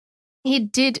 Mm-hmm. He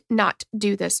did not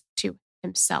do this to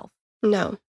himself.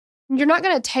 No. You're not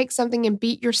going to take something and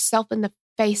beat yourself in the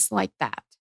face like that.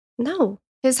 No.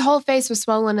 His whole face was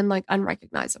swollen and like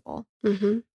unrecognizable.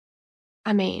 Mm-hmm.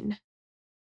 I mean,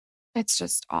 it's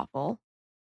just awful.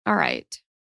 All right.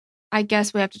 I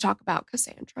guess we have to talk about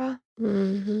Cassandra.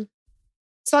 Mm-hmm.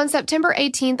 So on September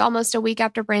 18th, almost a week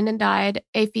after Brandon died,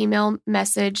 a female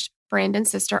messaged Brandon's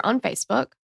sister on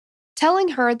Facebook, telling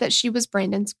her that she was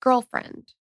Brandon's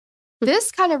girlfriend.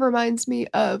 This kind of reminds me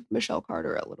of Michelle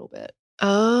Carter a little bit.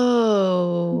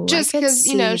 Oh, just because,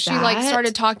 she like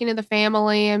started talking to the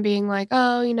family and being like,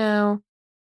 oh,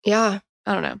 Yeah.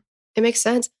 I don't know. It makes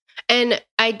sense. And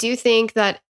I do think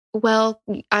that, well,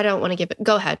 I don't want to give it.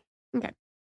 Go ahead. Okay.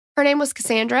 Her name was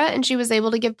Cassandra, and she was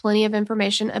able to give plenty of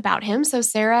information about him. So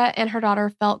Sarah and her daughter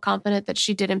felt confident that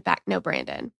she did, in fact, know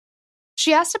Brandon.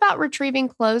 She asked about retrieving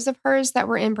clothes of hers that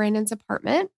were in Brandon's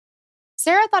apartment.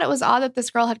 Sarah thought it was odd that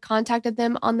this girl had contacted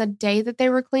them on the day that they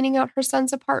were cleaning out her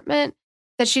son's apartment,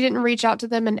 that she didn't reach out to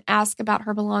them and ask about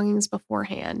her belongings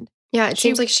beforehand. Yeah, it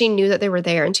seems like she knew that they were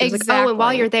there. And she was like, oh, and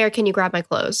while you're there, can you grab my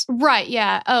clothes? Right,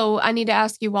 yeah. Oh, I need to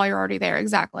ask you while you're already there.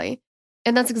 Exactly.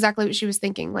 And that's exactly what she was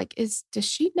thinking. Like, does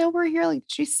she know we're here? Like,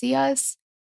 did she see us?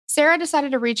 Sarah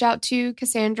decided to reach out to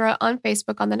Cassandra on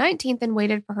Facebook on the 19th and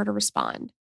waited for her to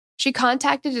respond. She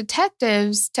contacted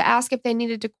detectives to ask if they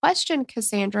needed to question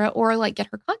Cassandra or like get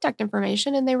her contact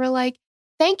information. And they were like,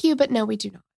 thank you, but no, we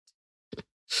do not.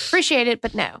 Appreciate it,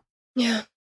 but no. Yeah.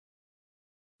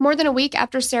 More than a week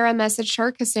after Sarah messaged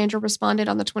her, Cassandra responded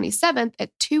on the 27th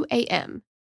at 2 a.m.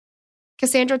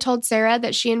 Cassandra told Sarah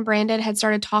that she and Brandon had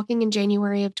started talking in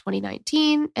January of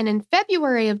 2019. And in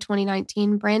February of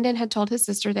 2019, Brandon had told his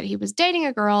sister that he was dating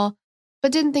a girl,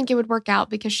 but didn't think it would work out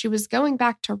because she was going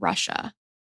back to Russia.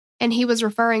 And he was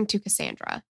referring to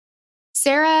Cassandra.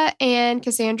 Sarah and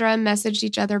Cassandra messaged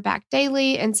each other back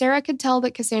daily, and Sarah could tell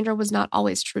that Cassandra was not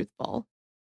always truthful.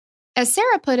 As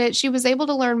Sarah put it, she was able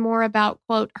to learn more about,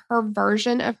 quote, her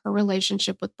version of her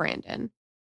relationship with Brandon.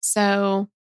 So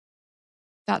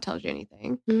that tells you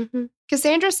anything. Mm-hmm.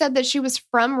 Cassandra said that she was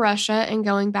from Russia and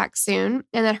going back soon,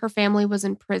 and that her family was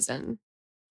in prison.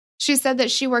 She said that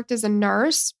she worked as a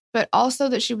nurse, but also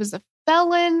that she was a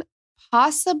felon,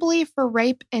 possibly for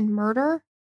rape and murder.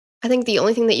 I think the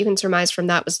only thing that you can surmise from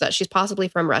that was that she's possibly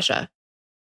from Russia.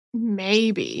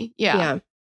 Maybe. Yeah.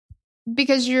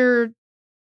 Because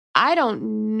I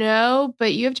don't know,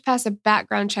 but you have to pass a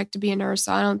background check to be a nurse.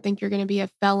 So I don't think you're going to be a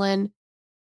felon,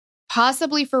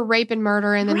 possibly for rape and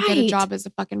murder, and then get a job as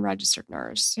a fucking registered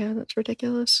nurse. Yeah, that's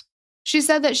ridiculous. She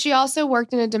said that she also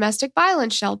worked in a domestic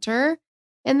violence shelter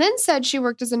and then said she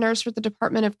worked as a nurse for the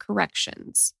Department of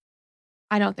Corrections.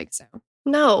 I don't think so.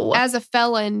 No. As a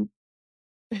felon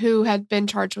who had been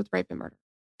charged with rape and murder.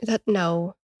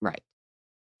 No. Right.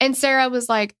 And Sarah was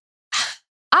like,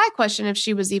 I question if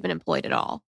she was even employed at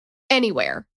all.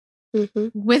 Anywhere. Mm-hmm.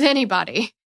 With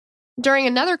anybody. During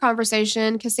another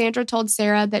conversation, Cassandra told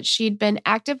Sarah that she'd been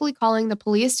actively calling the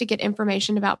police to get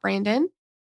information about Brandon.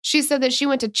 She said that she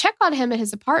went to check on him at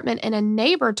his apartment and a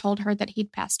neighbor told her that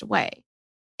he'd passed away.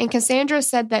 And Cassandra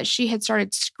said that she had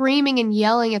started screaming and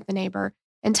yelling at the neighbor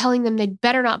and telling them they'd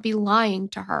better not be lying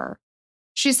to her.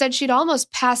 She said she'd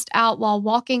almost passed out while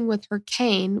walking with her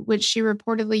cane, which she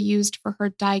reportedly used for her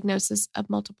diagnosis of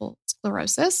multiple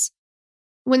sclerosis.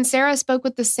 When Sarah spoke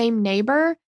with the same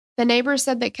neighbor, the neighbor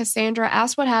said that Cassandra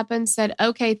asked what happened, said,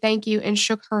 okay, thank you, and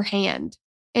shook her hand.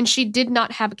 And she did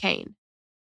not have a cane.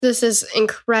 This is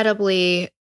incredibly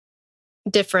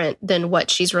different than what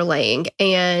she's relaying.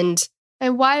 And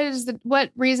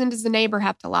what reason does the neighbor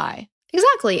have to lie?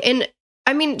 Exactly. And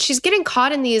I mean, she's getting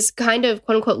caught in these kind of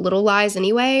quote unquote little lies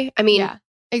anyway. I mean, yeah,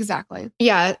 exactly.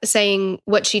 Yeah. Saying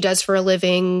what she does for a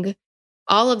living,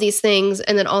 all of these things.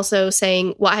 And then also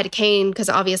saying, well, I had a cane because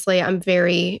obviously I'm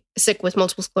very sick with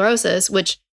multiple sclerosis,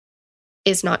 which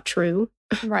is not true.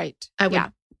 Right. I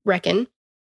would reckon.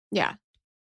 Yeah.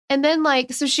 And then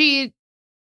so she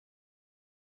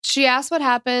asked what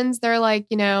happens. They're like,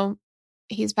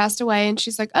 he's passed away. And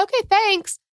she's like, okay,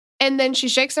 thanks. And then she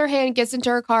shakes her hand, gets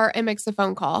into her car, and makes a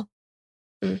phone call.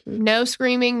 Mm-hmm. No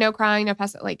screaming, no crying, no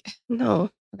pass. No.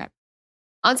 Okay.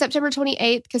 On September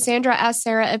 28th, Cassandra asked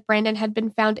Sarah if Brandon had been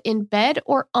found in bed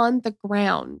or on the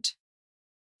ground.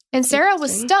 And Sarah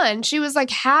was stunned. She was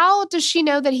like, how does she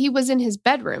know that he was in his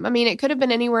bedroom? I mean, it could have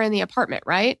been anywhere in the apartment,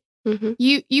 right? Mm-hmm.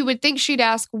 You would think she'd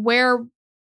ask where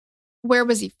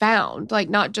was he found? Like,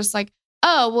 not just like,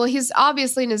 oh, well, he's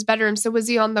obviously in his bedroom. So was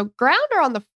he on the ground or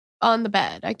on the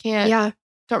bed? I don't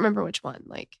remember which one.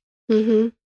 Like, Mm-hmm.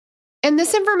 and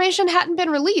this information hadn't been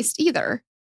released either.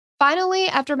 Finally,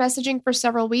 after messaging for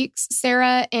several weeks,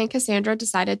 Sarah and Cassandra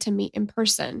decided to meet in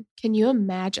person. Can you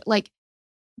imagine? Like,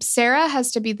 Sarah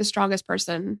has to be the strongest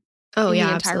person in the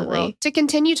entire absolutely. world to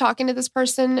continue talking to this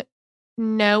person,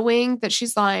 knowing that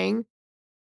she's lying,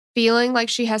 feeling like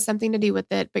she has something to do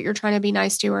with it, but you're trying to be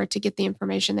nice to her to get the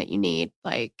information that you need.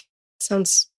 Like,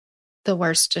 sounds the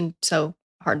worst and so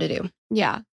hard to do.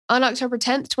 Yeah. On October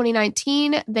 10th,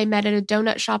 2019, they met at a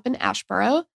donut shop in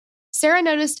Asheboro. Sarah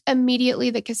noticed immediately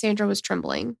that Cassandra was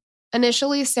trembling.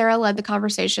 Initially, Sarah led the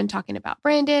conversation talking about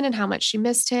Brandon and how much she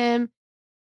missed him.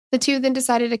 The two then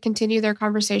decided to continue their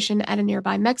conversation at a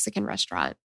nearby Mexican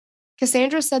restaurant.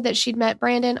 Cassandra said that she'd met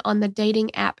Brandon on the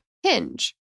dating app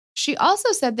Hinge. She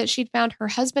also said that she'd found her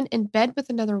husband in bed with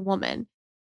another woman,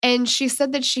 and she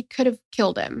said that she could have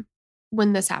killed him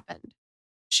when this happened.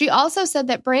 She also said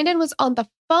that Brandon was on the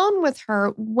phone with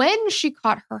her when she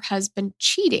caught her husband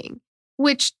cheating,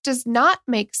 which does not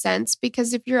make sense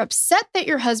because if you're upset that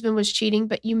your husband was cheating,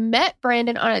 but you met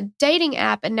Brandon on a dating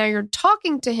app and now you're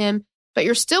talking to him, but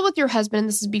you're still with your husband, and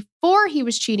this is before he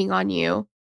was cheating on you.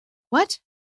 What?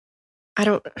 I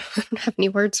don't have any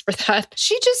words for that.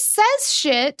 She just says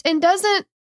shit and doesn't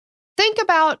think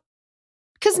about,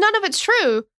 because none of it's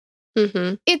true.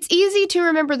 Mm-hmm. It's easy to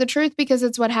remember the truth because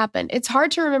it's what happened. It's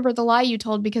hard to remember the lie you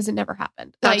told because it never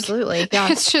happened. Like, Absolutely.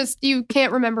 Yeah. It's just, you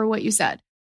can't remember what you said.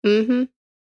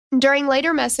 Mm-hmm. During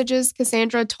later messages,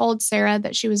 Cassandra told Sarah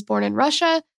that she was born in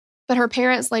Russia, but her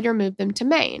parents later moved them to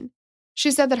Maine.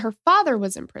 She said that her father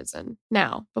was in prison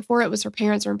now. Before it was her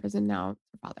parents are in prison, now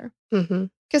her father. Mm-hmm.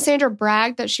 Cassandra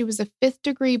bragged that she was a 5th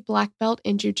degree black belt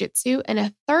in jiu-jitsu and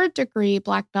a 3rd degree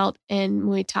black belt in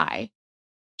Muay Thai.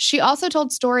 She also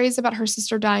told stories about her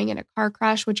sister dying in a car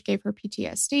crash, which gave her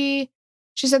PTSD.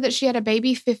 She said that she had a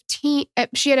baby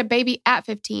at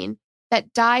 15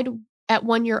 that died at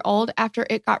 1 year old after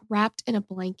it got wrapped in a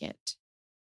blanket.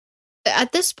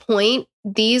 At this point,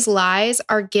 these lies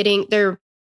are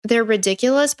they're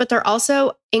ridiculous, but they're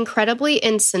also incredibly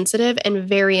insensitive and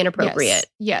very inappropriate.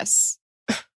 Yes.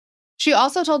 She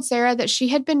also told Sarah that she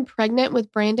had been pregnant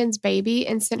with Brandon's baby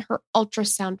and sent her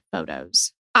ultrasound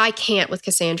photos. I can't with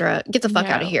Cassandra. Get the fuck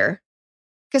out of here.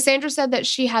 Cassandra said that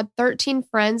she had 13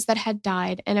 friends that had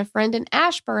died and a friend in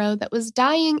Asheboro that was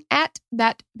dying at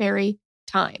that very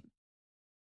time.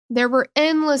 There were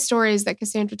endless stories that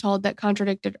Cassandra told that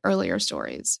contradicted earlier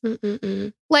stories.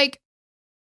 Mm-mm-mm. Like,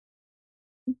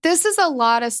 this is a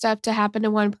lot of stuff to happen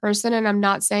to one person, and I'm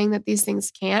not saying that these things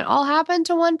can't all happen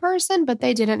to one person, but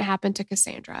they didn't happen to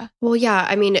Cassandra. Well, yeah.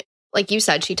 I mean, like you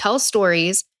said, she tells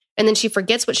stories and then she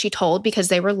forgets what she told because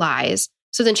they were lies.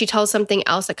 So then she tells something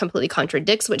else that completely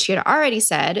contradicts what she had already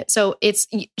said. So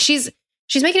she's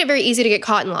making it very easy to get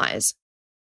caught in lies.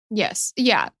 Yes.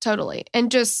 Yeah, totally.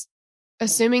 And just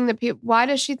assuming that people, why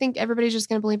does she think everybody's just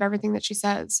going to believe everything that she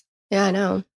says? Yeah, I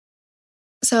know.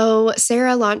 So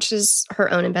Sarah launches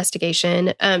her own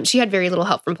investigation. She had very little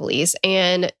help from police,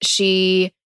 and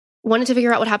she wanted to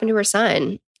figure out what happened to her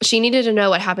son. She needed to know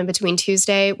what happened between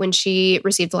Tuesday when she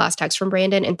received the last text from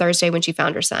Brandon and Thursday when she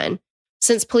found her son.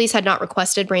 Since police had not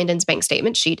requested Brandon's bank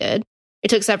statement, she did. It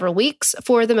took several weeks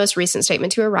for the most recent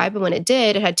statement to arrive, but when it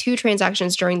did, it had 2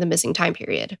 transactions during the missing time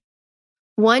period.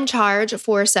 One charge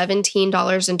for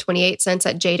 $17.28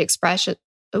 at Jade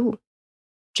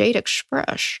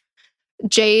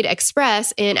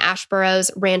Express in Asheboro's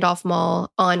Randolph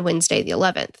Mall on Wednesday, the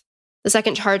 11th. The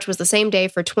second charge was the same day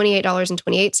for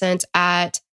 $28.28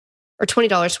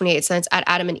 at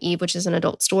Adam and Eve, which is an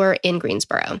adult store in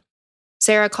Greensboro.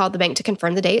 Sarah called the bank to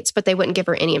confirm the dates, but they wouldn't give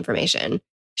her any information.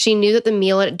 She knew that the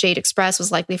meal at Jade Express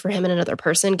was likely for him and another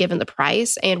person, given the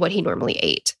price and what he normally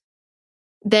ate.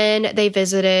 Then they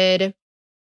visited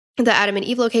the Adam and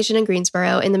Eve location in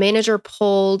Greensboro, and the manager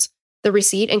pulled the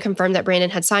receipt and confirmed that Brandon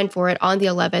had signed for it on the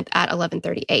 11th at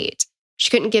 11:38.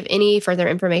 She couldn't give any further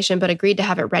information, but agreed to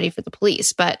have it ready for the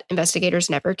police. But investigators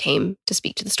never came to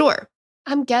speak to the store.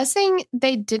 I'm guessing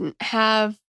they didn't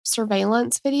have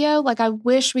surveillance video. Like, I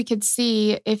wish we could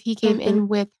see if he came in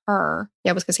with her.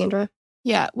 Yeah, with Cassandra.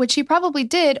 Yeah, which he probably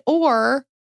did. Or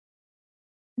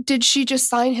did she just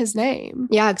sign his name?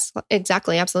 Yeah,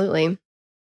 exactly. Absolutely.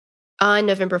 On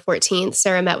November 14th,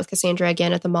 Sarah met with Cassandra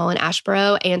again at the mall in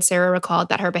Asheboro, and Sarah recalled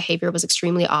that her behavior was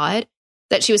extremely odd,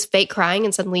 that she was fake crying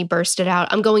and suddenly bursted out,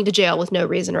 "I'm going to jail," with no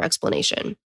reason or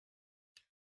explanation.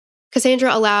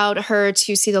 Cassandra allowed her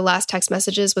to see the last text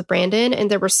messages with Brandon, and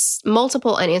there were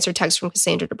multiple unanswered texts from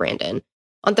Cassandra to Brandon.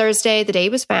 On Thursday, the day he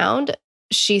was found,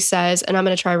 she says, and I'm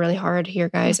going to try really hard here,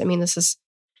 guys. I mean, this is,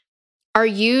 are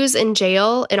yous in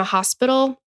jail in a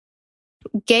hospital?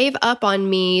 Gave up on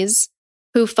me's,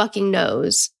 who fucking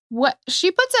knows? What?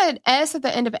 She puts an S at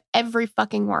the end of every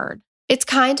fucking word. It's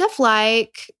kind of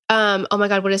like, oh my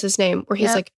God, what is his name? Where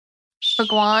he's like,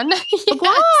 Bhagwan.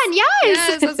 Bhagwan,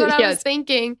 yes. That's what I was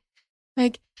thinking.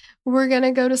 Like, we're going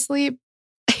to go to sleep.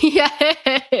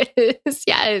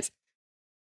 Yes.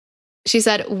 She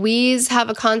said, "We's have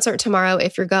a concert tomorrow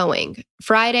if you're going.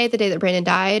 Friday, the day that Brandon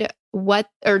died.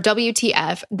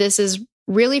 WTF? This is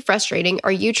really frustrating.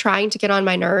 Are you trying to get on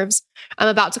my nerves? I'm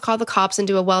about to call the cops and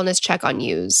do a wellness check on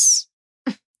yous."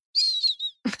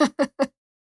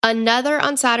 Another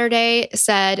on Saturday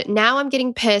said, "Now I'm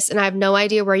getting pissed and I have no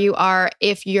idea where you are,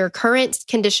 if your current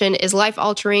condition is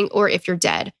life-altering or if you're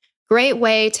dead. Great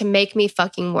way to make me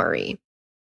fucking worry."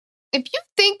 If you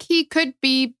think he could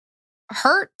be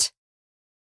hurt,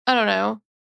 I don't know.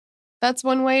 That's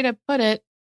one way to put it.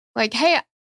 Like, hey,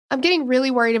 I'm getting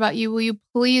really worried about you. Will you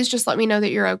please just let me know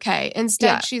that you're okay?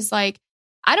 Instead, she's like,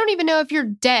 I don't even know if you're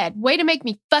dead. Way to make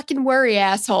me fucking worry,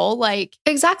 asshole. Like,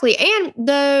 exactly.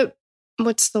 And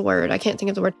what's the word? I can't think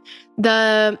of the word.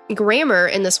 The grammar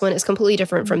in this one is completely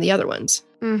different from the other ones.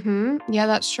 Mm-hmm. Yeah,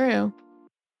 that's true.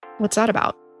 What's that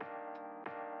about?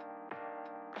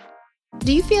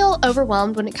 Do you feel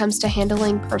overwhelmed when it comes to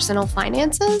handling personal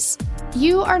finances?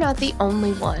 You are not the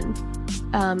only one.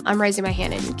 I'm raising my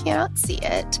hand and you cannot see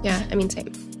it. Yeah, I mean,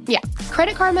 same. Yeah.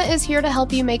 Credit Karma is here to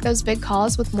help you make those big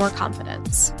calls with more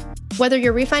confidence. Whether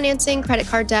you're refinancing credit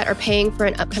card debt or paying for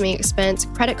an upcoming expense,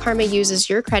 Credit Karma uses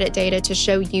your credit data to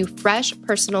show you fresh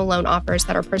personal loan offers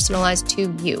that are personalized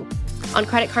to you. On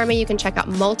Credit Karma, you can check out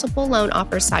multiple loan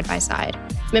offers side by side.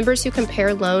 Members who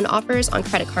compare loan offers on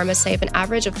Credit Karma save an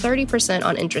average of 30%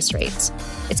 on interest rates.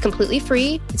 It's completely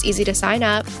free, it's easy to sign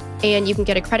up, and you can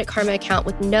get a Credit Karma account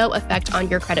with no effect on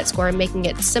your credit score, making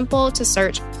it simple to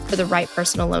search for the right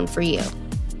personal loan for you.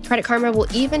 Credit Karma will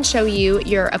even show you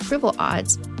your approval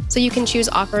odds, so you can choose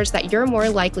offers that you're more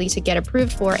likely to get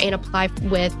approved for and apply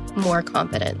with more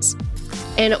confidence.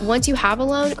 And once you have a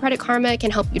loan, Credit Karma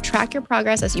can help you track your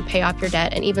progress as you pay off your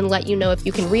debt and even let you know if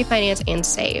you can refinance and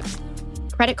save.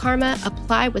 Credit Karma,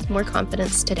 apply with more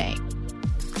confidence today.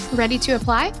 Ready to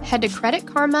apply? Head to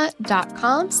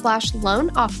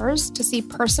creditkarma.com/loan offers to see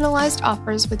personalized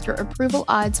offers with your approval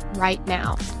odds right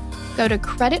now. Go to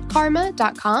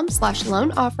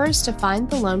creditkarma.com/loan offers to find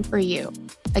the loan for you.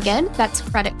 Again, that's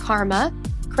Credit Karma,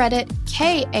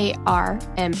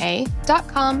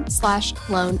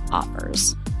 KARMA.com/loan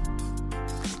offers.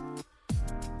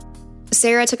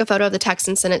 Sarah took a photo of the text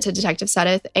and sent it to Detective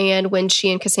Sedith, and when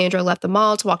she and Cassandra left the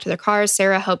mall to walk to their cars,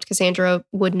 Sarah hoped Cassandra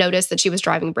would notice that she was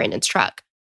driving Brandon's truck.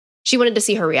 She wanted to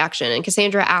see her reaction, and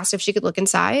Cassandra asked if she could look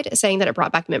inside, saying that it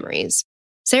brought back memories.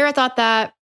 Sarah thought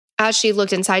that as she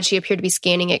looked inside, she appeared to be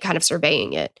scanning it, kind of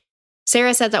surveying it.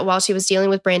 Sarah said that while she was dealing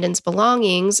with Brandon's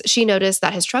belongings, she noticed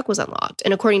that his truck was unlocked.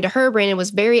 And according to her, Brandon was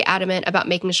very adamant about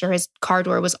making sure his car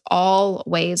door was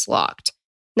always locked.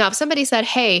 Now, if somebody said,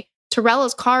 hey,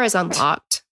 Torella's car is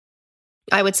unlocked,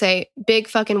 I would say, big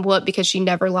fucking whoop, because she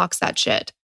never locks that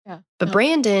shit. Yeah. But no.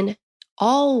 Brandon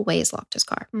always locked his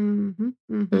car. Mm-hmm,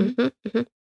 mm-hmm.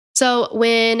 So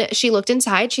when she looked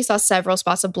inside, she saw several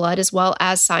spots of blood as well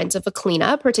as signs of a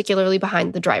cleanup, particularly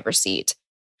behind the driver's seat.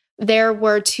 There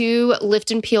were 2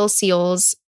 lift and peel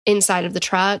seals inside of the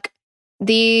truck.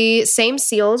 The same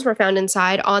seals were found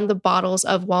inside on the bottles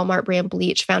of Walmart brand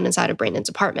bleach found inside of Brandon's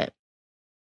apartment.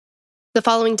 The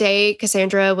following day,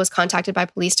 Cassandra was contacted by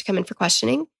police to come in for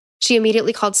questioning. She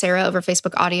immediately called Sarah over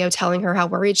Facebook audio, telling her how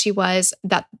worried she was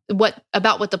about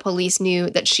what the police knew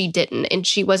that she didn't, and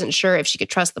she wasn't sure if she could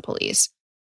trust the police.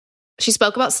 She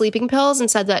spoke about sleeping pills and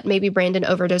said that maybe Brandon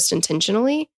overdosed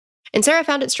intentionally. And Sarah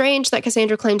found it strange that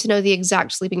Cassandra claimed to know the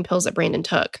exact sleeping pills that Brandon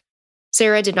took.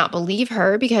 Sarah did not believe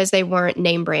her because they weren't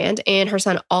name brand, and her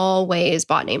son always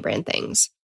bought name brand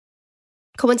things.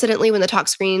 Coincidentally, when the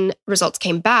tox screen results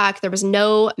came back, there was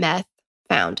no meth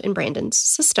found in Brandon's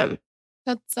system.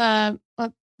 Let's one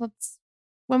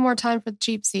more time for the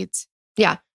cheap seats.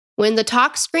 Yeah. When the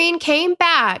tox screen came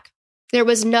back, there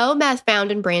was no meth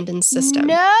found in Brandon's system.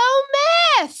 No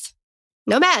meth!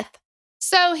 No meth.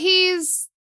 So he's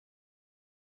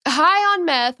high on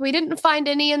meth. We didn't find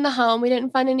any in the home. We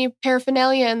didn't find any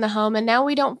paraphernalia in the home. And now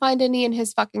we don't find any in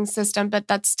his fucking system. But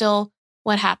that's still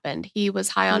what happened. He was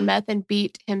high on meth and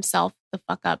beat himself the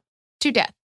fuck up to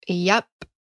death. Yep,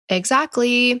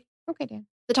 exactly. Okay, Dan.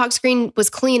 The tox screen was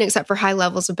clean except for high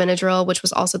levels of Benadryl, which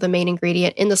was also the main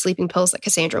ingredient in the sleeping pills that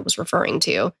Cassandra was referring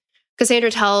to.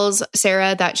 Cassandra tells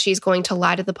Sarah that she's going to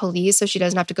lie to the police so she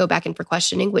doesn't have to go back in for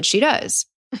questioning, which she does,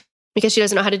 because she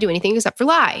doesn't know how to do anything except for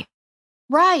lie.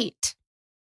 Right.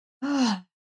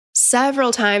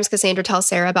 Several times, Cassandra tells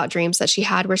Sarah about dreams that she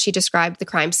had where she described the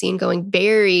crime scene giving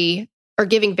very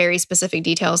specific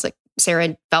details that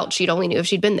Sarah felt she'd only knew if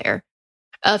she'd been there.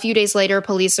 A few days later,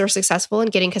 police are successful in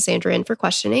getting Cassandra in for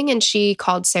questioning, and she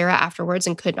called Sarah afterwards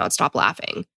and could not stop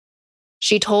laughing.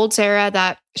 She told Sarah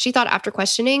that she thought after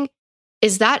questioning,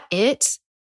 "Is that it?"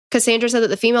 Cassandra said that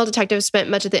the female detective spent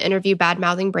much of the interview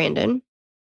bad-mouthing Brandon.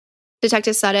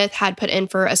 Detective Sudduth had put in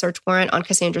for a search warrant on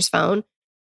Cassandra's phone.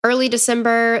 Early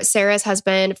December, Sarah's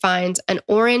husband finds an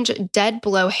orange dead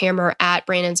blow hammer at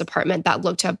Brandon's apartment that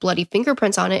looked to have bloody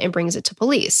fingerprints on it and brings it to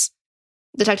police.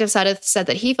 Detective Sudduth said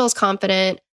that he feels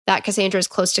confident that Cassandra is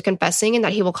close to confessing and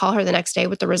that he will call her the next day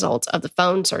with the results of the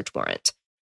phone search warrant.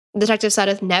 Detective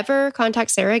Sudduth never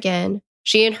contacts Sarah again.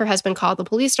 She and her husband called the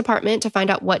police department to find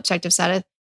out what Detective Sudduth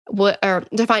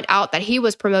to find out that he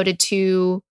was promoted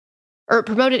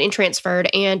and transferred,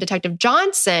 and Detective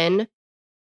Johnson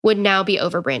would now be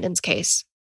over Brandon's case.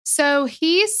 So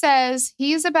he says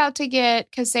he's about to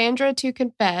get Cassandra to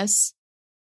confess.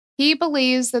 He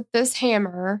believes that this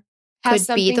hammer has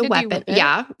Could be the something to weapon. do with it.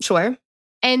 Yeah, sure.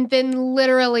 And then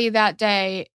literally that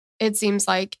day, it seems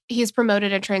like he's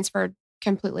promoted and transferred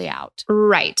completely out.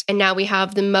 Right. And now we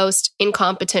have the most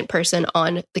incompetent person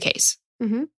on the case.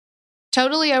 Mm-hmm.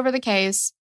 Totally over the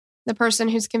case. The person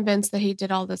who's convinced that he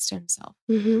did all this to himself.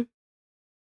 Mm-hmm.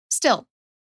 Still.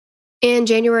 In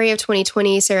January of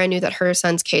 2020, Sarah knew that her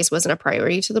son's case wasn't a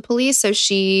priority to the police, so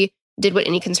she did what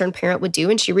any concerned parent would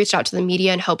do, and she reached out to the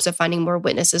media in hopes of finding more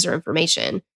witnesses or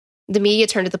information. The media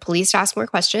turned to the police to ask more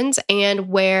questions, and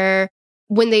when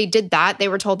they did that, they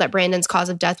were told that Brandon's cause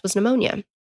of death was pneumonia.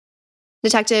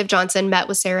 Detective Johnson met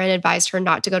with Sarah and advised her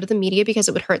not to go to the media because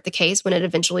it would hurt the case when it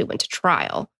eventually went to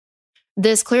trial.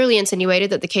 This clearly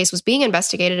insinuated that the case was being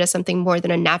investigated as something more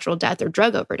than a natural death or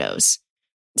drug overdose.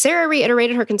 Sarah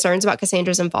reiterated her concerns about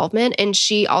Cassandra's involvement, and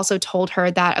she also told her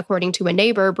that, according to a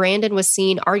neighbor, Brandon was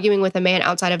seen arguing with a man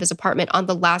outside of his apartment on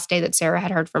the last day that Sarah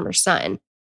had heard from her son.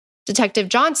 Detective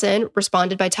Johnson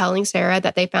responded by telling Sarah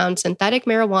that they found synthetic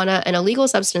marijuana, an illegal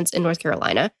substance in North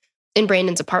Carolina, in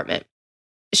Brandon's apartment.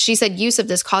 She said use of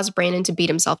this caused Brandon to beat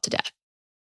himself to death.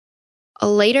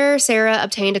 Later, Sarah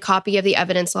obtained a copy of the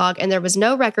evidence log, and there was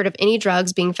no record of any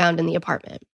drugs being found in the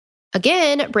apartment.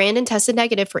 Again, Brandon tested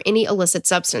negative for any illicit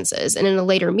substances, and in a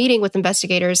later meeting with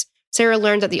investigators, Sarah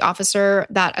learned that the officer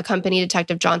that accompanied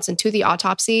Detective Johnson to the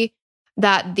autopsy,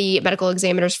 that the medical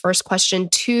examiner's first question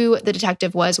to the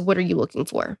detective was, "What are you looking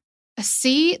for?"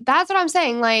 See, that's what I'm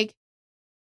saying. Like,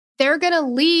 they're going to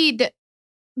lead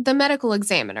the medical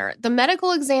examiner. The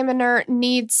medical examiner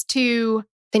needs to...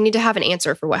 They need to have an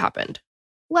answer for what happened.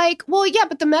 Like, well, yeah,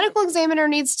 but the medical examiner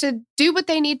needs to do what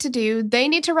they need to do. They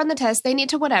need to run the test. They need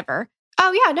to whatever.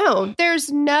 Oh, yeah, no.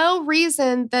 There's no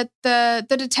reason that the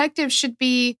detective should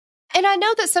be... And I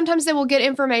know that sometimes they will get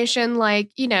information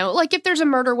like, like if there's a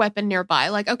murder weapon nearby,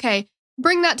 like, okay,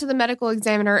 bring that to the medical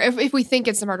examiner if we think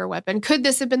it's a murder weapon. Could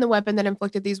this have been the weapon that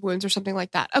inflicted these wounds or something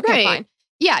like that? Okay, fine.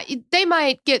 Yeah, they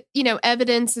might get,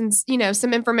 evidence and,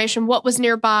 some information, what was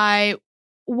nearby,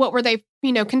 what were they,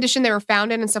 condition they were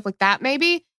found in and stuff like that,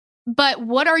 maybe. But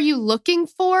what are you looking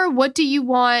for? What do you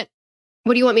want?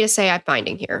 What do you want me to say I'm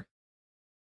finding here?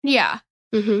 Yeah.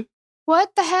 Mm-hmm.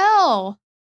 What the hell?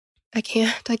 I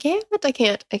can't.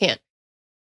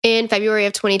 In February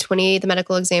of 2020, the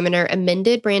medical examiner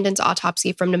amended Brandon's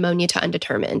autopsy from pneumonia to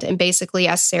undetermined. And basically,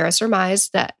 as Sarah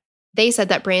surmised, that they said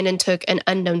that Brandon took an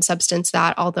unknown substance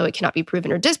that, although it cannot be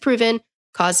proven or disproven,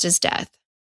 caused his death.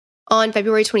 On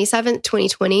February 27th,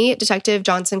 2020, Detective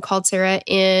Johnson called Sarah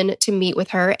in to meet with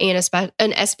her and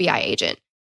an SBI agent.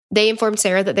 They informed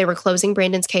Sarah that they were closing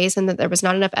Brandon's case and that there was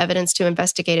not enough evidence to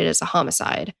investigate it as a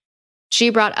homicide. She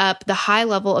brought up the high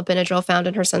level of Benadryl found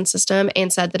in her son's system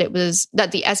and said that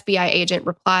the SBI agent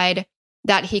replied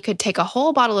that he could take a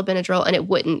whole bottle of Benadryl and it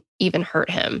wouldn't even hurt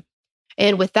him.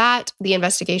 And with that, the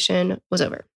investigation was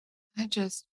over.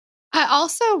 I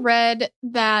also read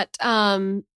that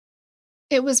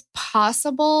it was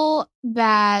possible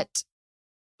that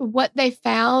what they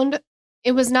found,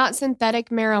 it was not synthetic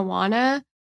marijuana,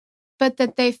 but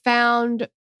that they found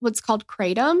what's called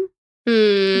kratom,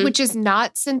 which is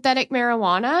not synthetic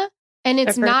marijuana, and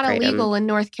it's not illegal in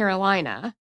North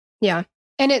Carolina. Yeah.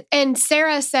 And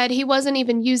Sarah said he wasn't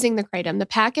even using the kratom. The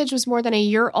package was more than a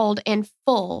year old and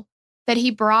full that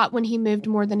he brought when he moved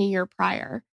more than a year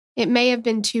prior. It may have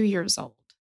been 2 years old.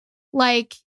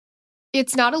 Like,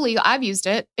 it's not illegal. I've used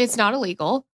it. It's not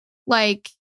illegal. Like,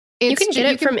 You can get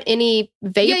it from any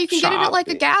vape shop. Yeah, you can get it at like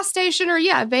a gas station or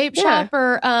vape shop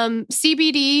or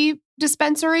CBD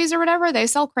dispensaries or whatever. They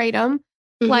sell Kratom.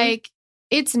 Like,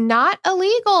 it's not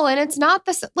illegal, and it's not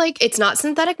it's not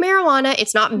synthetic marijuana.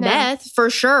 It's not meth for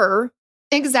sure.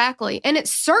 Exactly. And it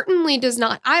certainly does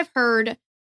not. I've heard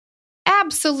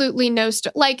absolutely no,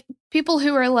 like people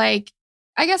who are like,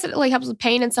 I guess it like helps with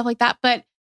pain and stuff like that. But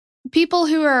people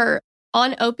who are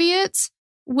on opiates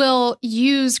will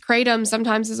use Kratom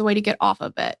sometimes as a way to get off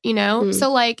of it, you know?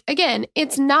 So like, again,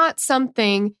 it's not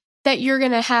something that you're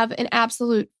going to have an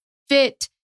absolute fit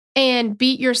and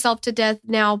beat yourself to death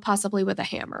now, possibly with a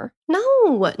hammer.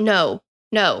 No.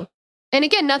 And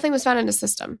again, nothing was found in the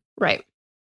system. Right.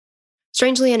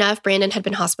 Strangely enough, Brandon had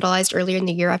been hospitalized earlier in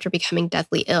the year after becoming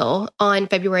deathly ill. On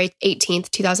February 18th,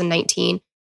 2019,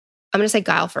 I'm going to say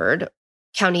Guilford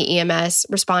County EMS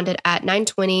responded at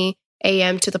 9:20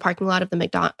 a.m. to the parking lot of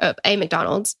a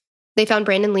McDonald's. They found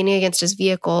Brandon leaning against his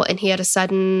vehicle, and he had a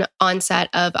sudden onset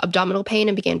of abdominal pain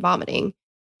and began vomiting.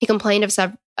 He complained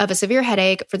of a severe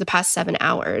headache for the past 7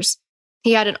 hours.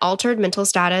 He had an altered mental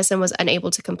status and was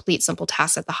unable to complete simple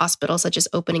tasks at the hospital, such as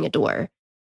opening a door.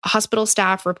 Hospital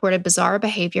staff reported bizarre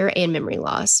behavior and memory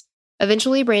loss.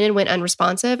 Eventually, Brandon went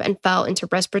unresponsive and fell into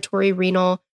respiratory,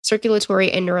 renal,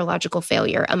 circulatory, and neurological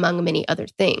failure, among many other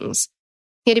things.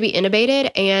 He had to be intubated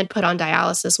and put on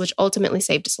dialysis, which ultimately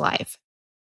saved his life.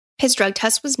 His drug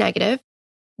test was negative.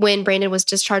 When Brandon was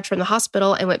discharged from the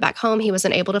hospital and went back home, he was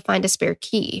unable to find a spare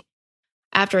key.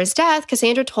 After his death,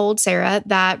 Cassandra told Sarah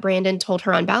that Brandon told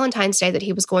her on Valentine's Day that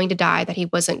he was going to die, that he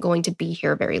wasn't going to be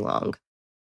here very long.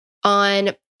 On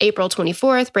April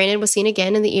 24th, Brandon was seen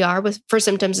again in the ER for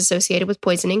symptoms associated with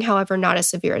poisoning, however, not as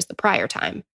severe as the prior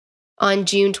time. On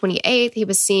June 28th, he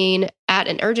was seen at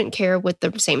an urgent care with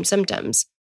the same symptoms.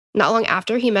 Not long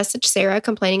after, he messaged Sarah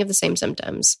complaining of the same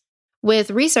symptoms.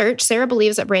 With research, Sarah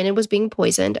believes that Brandon was being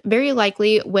poisoned, very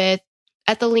likely with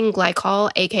ethylene glycol,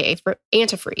 aka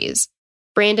antifreeze.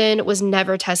 Brandon was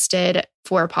never tested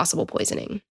for possible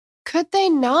poisoning. Could they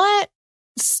not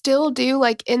still do,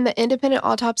 like in the independent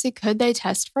autopsy, could they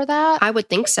test for that? I would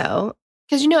think so.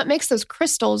 Because, it makes those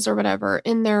crystals or whatever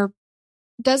in their,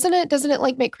 doesn't it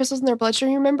like make crystals in their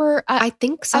bloodstream? You remember? I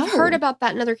think so. I've heard about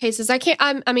that in other cases.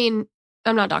 I'm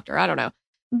not a doctor. I don't know.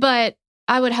 But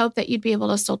I would hope that you'd be able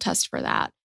to still test for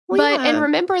that. And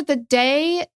remember the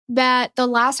day that the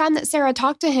last time that Sarah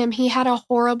talked to him, he had a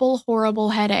horrible, horrible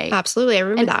headache. Absolutely. I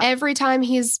remember that. Every time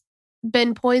he's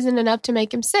been poisoned enough to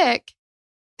make him sick,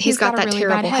 he's got that really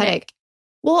terrible headache.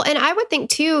 Well, and I would think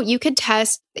too, you could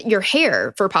test your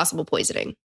hair for possible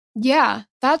poisoning. Yeah,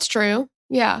 that's true.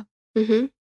 Yeah.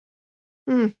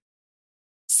 Mm-hmm.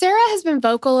 Sarah has been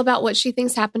vocal about what she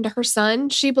thinks happened to her son.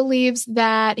 She believes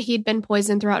that he'd been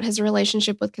poisoned throughout his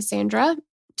relationship with Cassandra.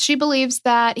 She believes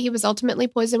that he was ultimately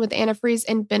poisoned with antifreeze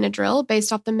and Benadryl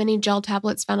based off the many gel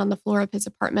tablets found on the floor of his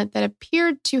apartment that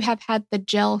appeared to have had the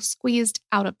gel squeezed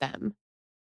out of them,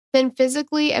 then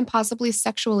physically and possibly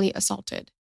sexually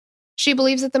assaulted. She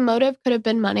believes that the motive could have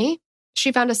been money.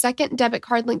 She found a second debit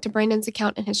card linked to Brandon's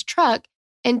account in his truck,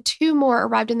 and 2 more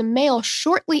arrived in the mail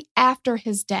shortly after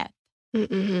his death.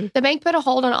 The bank put a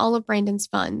hold on all of Brandon's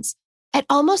funds. At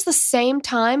almost the same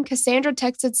time, Cassandra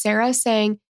texted Sarah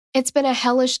saying, "It's been a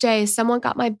hellish day. Someone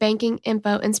got my banking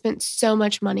info and spent so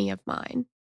much money of mine."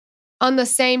 On the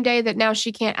same day that now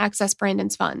she can't access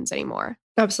Brandon's funds anymore.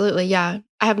 Absolutely, yeah.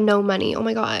 I have no money. Oh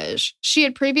my gosh. She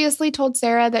had previously told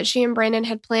Sarah that she and Brandon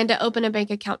had planned to open a bank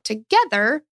account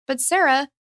together, but Sarah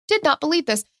did not believe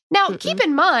this. Now, keep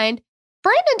in mind,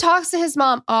 Brandon talks to his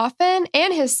mom often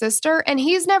and his sister, and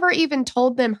he's never even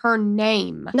told them her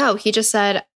name. No, he just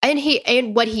said,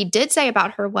 and what he did say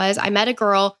about her was, "I met a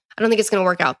girl. I don't think it's going to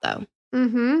work out though."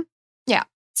 Yeah.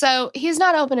 So he's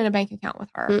not opening a bank account with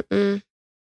her.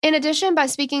 In addition, by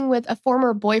speaking with a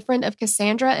former boyfriend of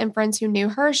Cassandra and friends who knew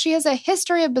her, she has a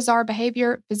history of bizarre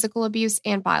behavior, physical abuse,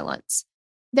 and violence.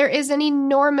 There is an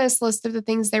enormous list of the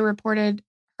things they reported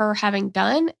her having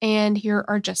done, and here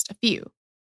are just a few.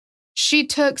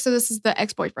 So this is the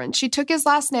ex-boyfriend. She took his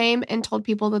last name and told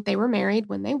people that they were married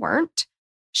when they weren't.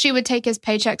 She would take his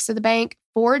paychecks to the bank,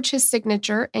 forge his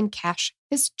signature, and cash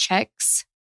his checks.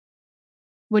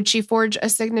 Would she forge a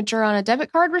signature on a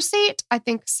debit card receipt? I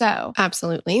think so.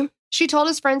 Absolutely. She told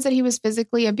his friends that he was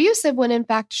physically abusive when in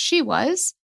fact she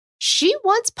was. She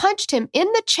once punched him in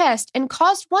the chest and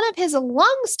caused one of his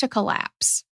lungs to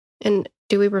collapse. And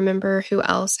do we remember who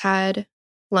else had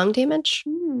lung damage?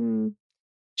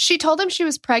 She told him she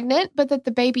was pregnant, but that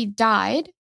the baby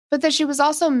died, but that she was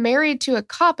also married to a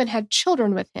cop and had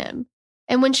children with him.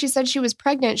 And when she said she was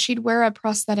pregnant, she'd wear a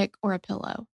prosthetic or a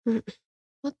pillow.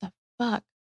 What the fuck?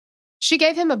 She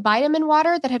gave him a vitamin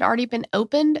water that had already been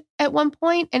opened at one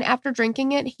point, and after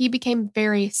drinking it, he became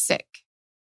very sick.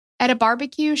 At a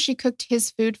barbecue, she cooked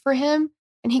his food for him,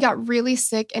 and he got really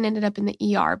sick and ended up in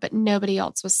the ER, but nobody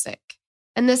else was sick.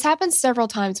 And this happened several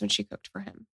times when she cooked for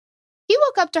him. He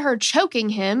woke up to her choking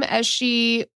him as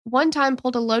she one time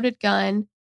pulled a loaded gun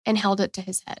and held it to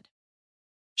his head.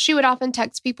 She would often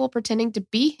text people pretending to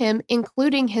be him,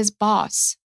 including his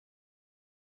boss.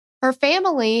 Her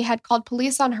family had called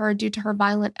police on her due to her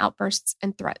violent outbursts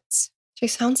and threats. She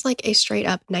sounds like a straight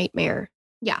up nightmare.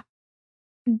 Yeah.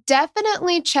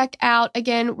 Definitely check out,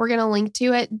 again, we're going to link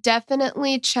to it.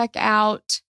 Definitely check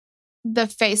out the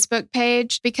Facebook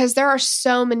page because there are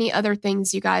so many other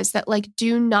things, you guys, that like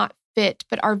do not fit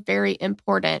but are very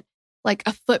important. Like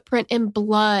a footprint in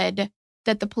blood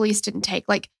that the police didn't take.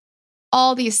 Like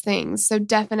all these things. So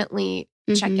definitely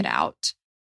check it out.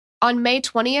 On May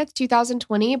 20th,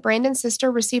 2020, Brandon's sister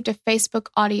received a Facebook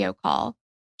audio call.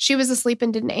 She was asleep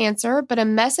and didn't answer, but a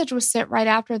message was sent right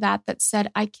after that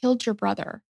said, "I killed your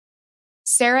brother."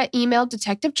 Sarah emailed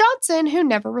Detective Johnson, who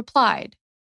never replied.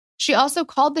 She also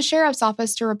called the sheriff's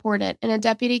office to report it, and a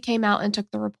deputy came out and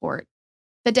took the report.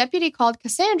 The deputy called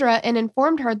Cassandra and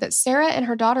informed her that Sarah and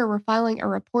her daughter were filing a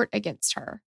report against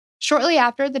her. Shortly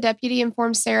after, the deputy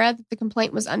informed Sarah that the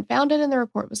complaint was unfounded and the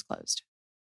report was closed.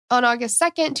 On August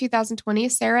 2nd, 2020,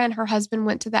 Sarah and her husband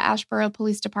went to the Asheboro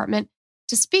Police Department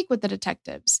to speak with the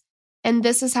detectives, and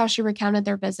this is how she recounted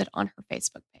their visit on her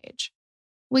Facebook page.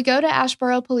 "We go to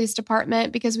Asheboro Police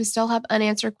Department because we still have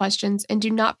unanswered questions and do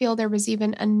not feel there was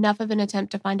even enough of an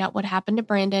attempt to find out what happened to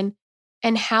Brandon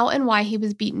and how and why he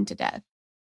was beaten to death.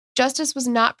 Justice was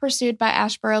not pursued by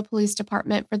Asheboro Police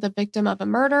Department for the victim of a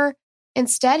murder.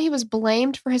 Instead, he was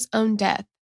blamed for his own death,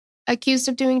 accused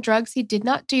of doing drugs he did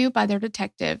not do by their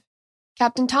detective.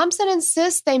 Captain Thompson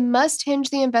insists they must hinge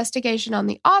the investigation on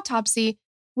the autopsy,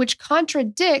 which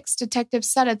contradicts Detective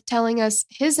Sudduth telling us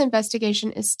his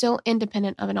investigation is still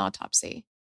independent of an autopsy.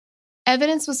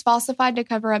 Evidence was falsified to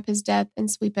cover up his death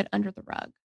and sweep it under the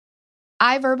rug.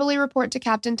 I verbally report to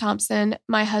Captain Thompson,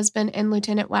 my husband, and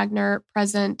Lieutenant Wagner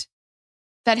present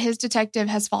that his detective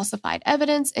has falsified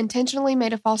evidence, intentionally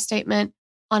made a false statement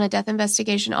on a death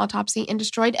investigation autopsy, and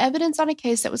destroyed evidence on a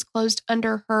case that was closed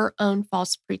under her own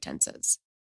false pretenses.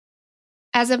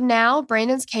 As of now,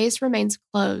 Brandon's case remains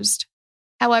closed.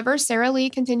 However, Sarah Lee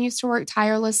continues to work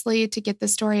tirelessly to get the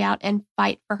story out and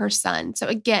fight for her son. So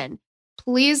again,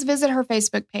 please visit her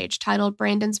Facebook page titled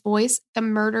Brandon's Voice, The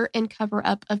Murder and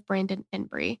Cover-Up of Brandon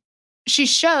Embry. She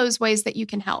shows ways that you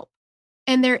can help.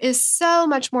 And there is so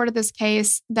much more to this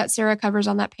case that Sarah covers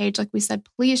on that page. Like we said,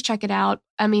 please check it out.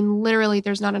 I mean, literally,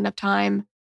 there's not enough time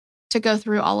to go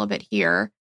through all of it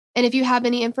here. And if you have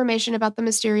any information about the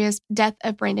mysterious death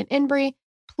of Brandon Embry,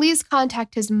 please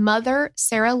contact his mother,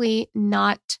 Sarah Lee,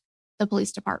 not the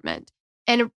police department.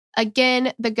 And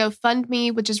again, the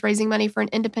GoFundMe, which is raising money for an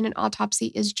independent autopsy,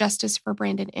 is Justice for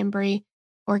Brandon Embry,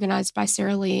 organized by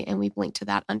Sarah Lee. And we've linked to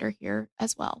that under here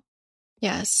as well.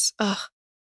 Yes. Ugh.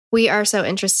 We are so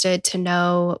interested to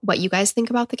know what you guys think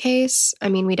about the case. I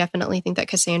mean, we definitely think that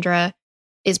Cassandra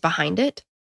is behind it.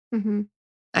 Mm-hmm.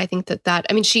 I think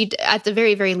she, at the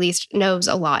very, very least, knows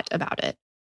a lot about it.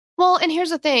 Well, and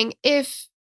here's the thing. If,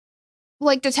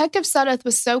 like, Detective Sudduth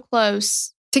was so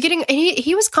close to getting,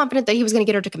 he was confident that he was going to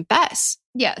get her to confess.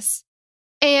 Yes.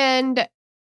 And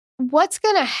what's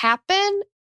going to happen?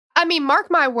 I mean, mark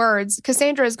my words,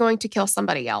 Cassandra is going to kill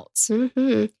somebody else.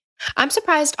 Mm-hmm. I'm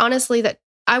surprised, honestly, that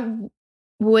I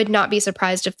would not be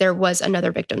surprised if there was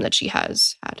another victim that she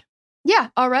has had. Yeah,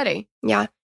 already. Yeah. I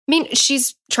mean,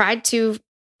 she's tried to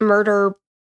murder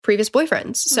previous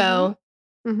boyfriends. So,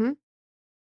 mm-hmm.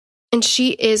 And she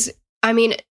is, I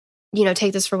mean,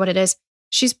 take this for what it is.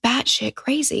 She's batshit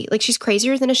crazy. Like, she's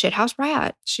crazier than a shithouse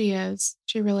rat. She is.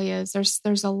 She really is.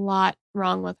 There's a lot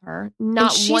wrong with her.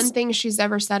 Not one thing she's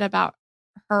ever said about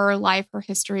her life or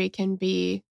history can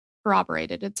be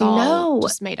corroborated. It's all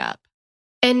just made up.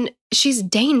 And she's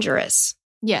dangerous.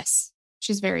 Yes,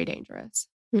 she's very dangerous.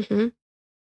 Mm-hmm.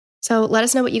 So let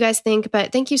us know what you guys think.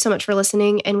 But thank you so much for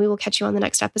listening, and we will catch you on the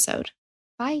next episode.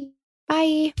 Bye.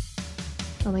 Bye.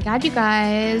 Oh my God, you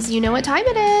guys. You know what time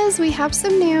it is. We have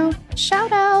some new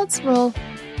shout-outs. Well,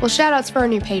 shout-outs for our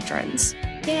new patrons.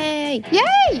 Yay.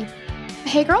 Yay!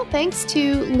 Hey Girl, thanks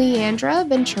to Leandra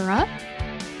Ventura,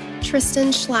 Tristan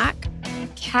Schlack,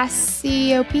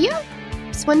 Cassiopeia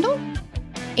Swindle,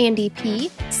 Andy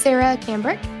P., Sarah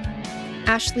Cambrick,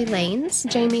 Ashley Lanes,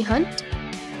 Jamie Hunt,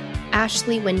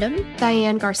 Ashley Wyndham,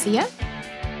 Diane Garcia,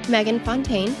 Megan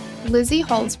Fontaine, Lizzie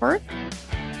Halsworth,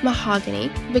 Mahogany,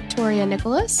 Victoria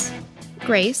Nicholas,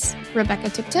 Grace, Rebecca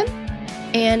Tipton,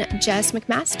 and Jess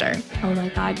McMaster. Oh my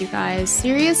God, you guys.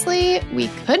 Seriously, we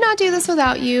could not do this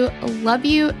without you. Love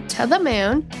you to the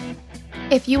moon.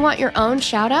 If you want your own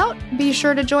shout out, be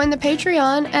sure to join the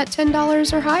Patreon at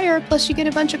 $10 or higher. Plus, you get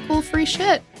a bunch of cool free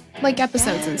shit, like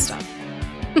episodes and stuff.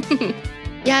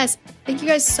 Yes. Thank you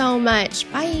guys so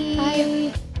much. Bye.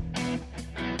 Bye.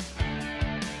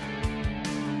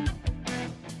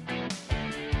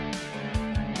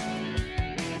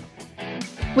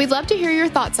 We'd love to hear your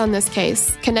thoughts on this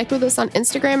case. Connect with us on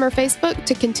Instagram or Facebook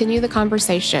to continue the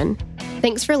conversation.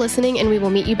 Thanks for listening, and we will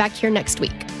meet you back here next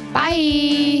week.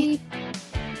 Bye.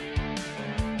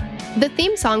 The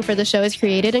theme song for the show is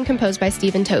created and composed by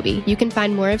Stephen Toby. You can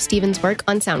find more of Stephen's work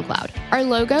on SoundCloud. Our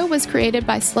logo was created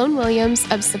by Sloan Williams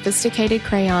of Sophisticated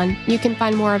Crayon. You can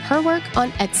find more of her work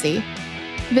on Etsy.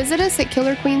 Visit us at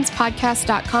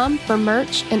killerqueenspodcast.com for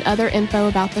merch and other info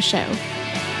about the show.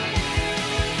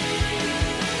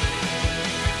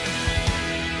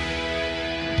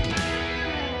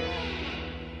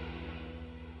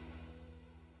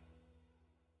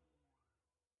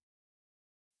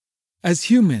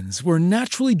 As humans, we're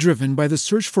naturally driven by the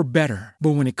search for better.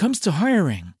 But when it comes to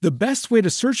hiring, the best way to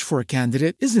search for a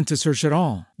candidate isn't to search at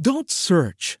all. Don't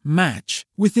search, match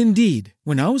with Indeed.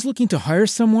 When I was looking to hire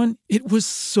someone, it was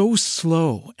so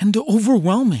slow and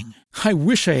overwhelming. I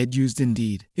wish I had used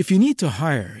Indeed. If you need to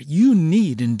hire, you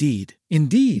need Indeed.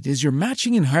 Indeed is your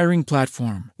matching and hiring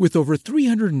platform with over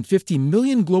 350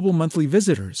 million global monthly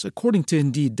visitors, according to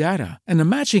Indeed data, and a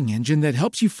matching engine that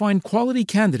helps you find quality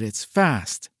candidates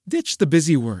fast. Ditch the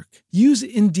busy work. Use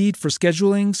Indeed for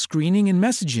scheduling, screening, and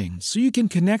messaging so you can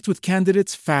connect with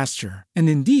candidates faster. And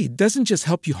Indeed doesn't just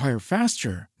help you hire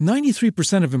faster.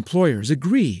 93% of employers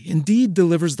agree Indeed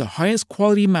delivers the highest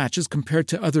quality matches compared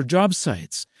to other job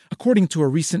sites, according to a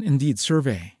recent Indeed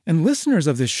survey. And listeners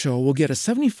of this show will get a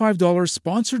 $75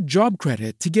 sponsored job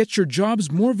credit to get your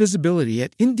jobs more visibility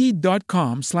at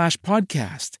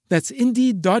Indeed.com/podcast. That's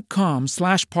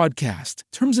Indeed.com/podcast.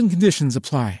 Terms and conditions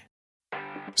apply.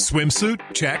 Swimsuit?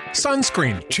 Check.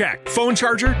 Sunscreen? Check. Phone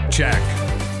charger? Check.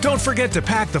 Don't forget to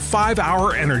pack the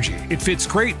 5-Hour Energy. It fits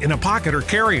great in a pocket or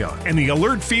carry-on, and the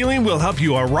alert feeling will help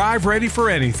you arrive ready for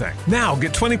anything. Now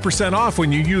get 20% off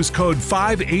when you use code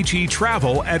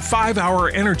 5HETRAVEL at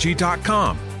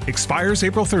 5hourenergy.com. Expires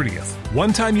April 30th.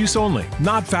 One-time use only.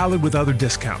 Not valid with other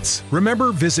discounts.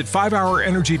 Remember, visit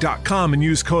 5hourenergy.com and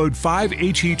use code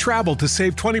 5HETRAVEL to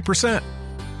save 20%.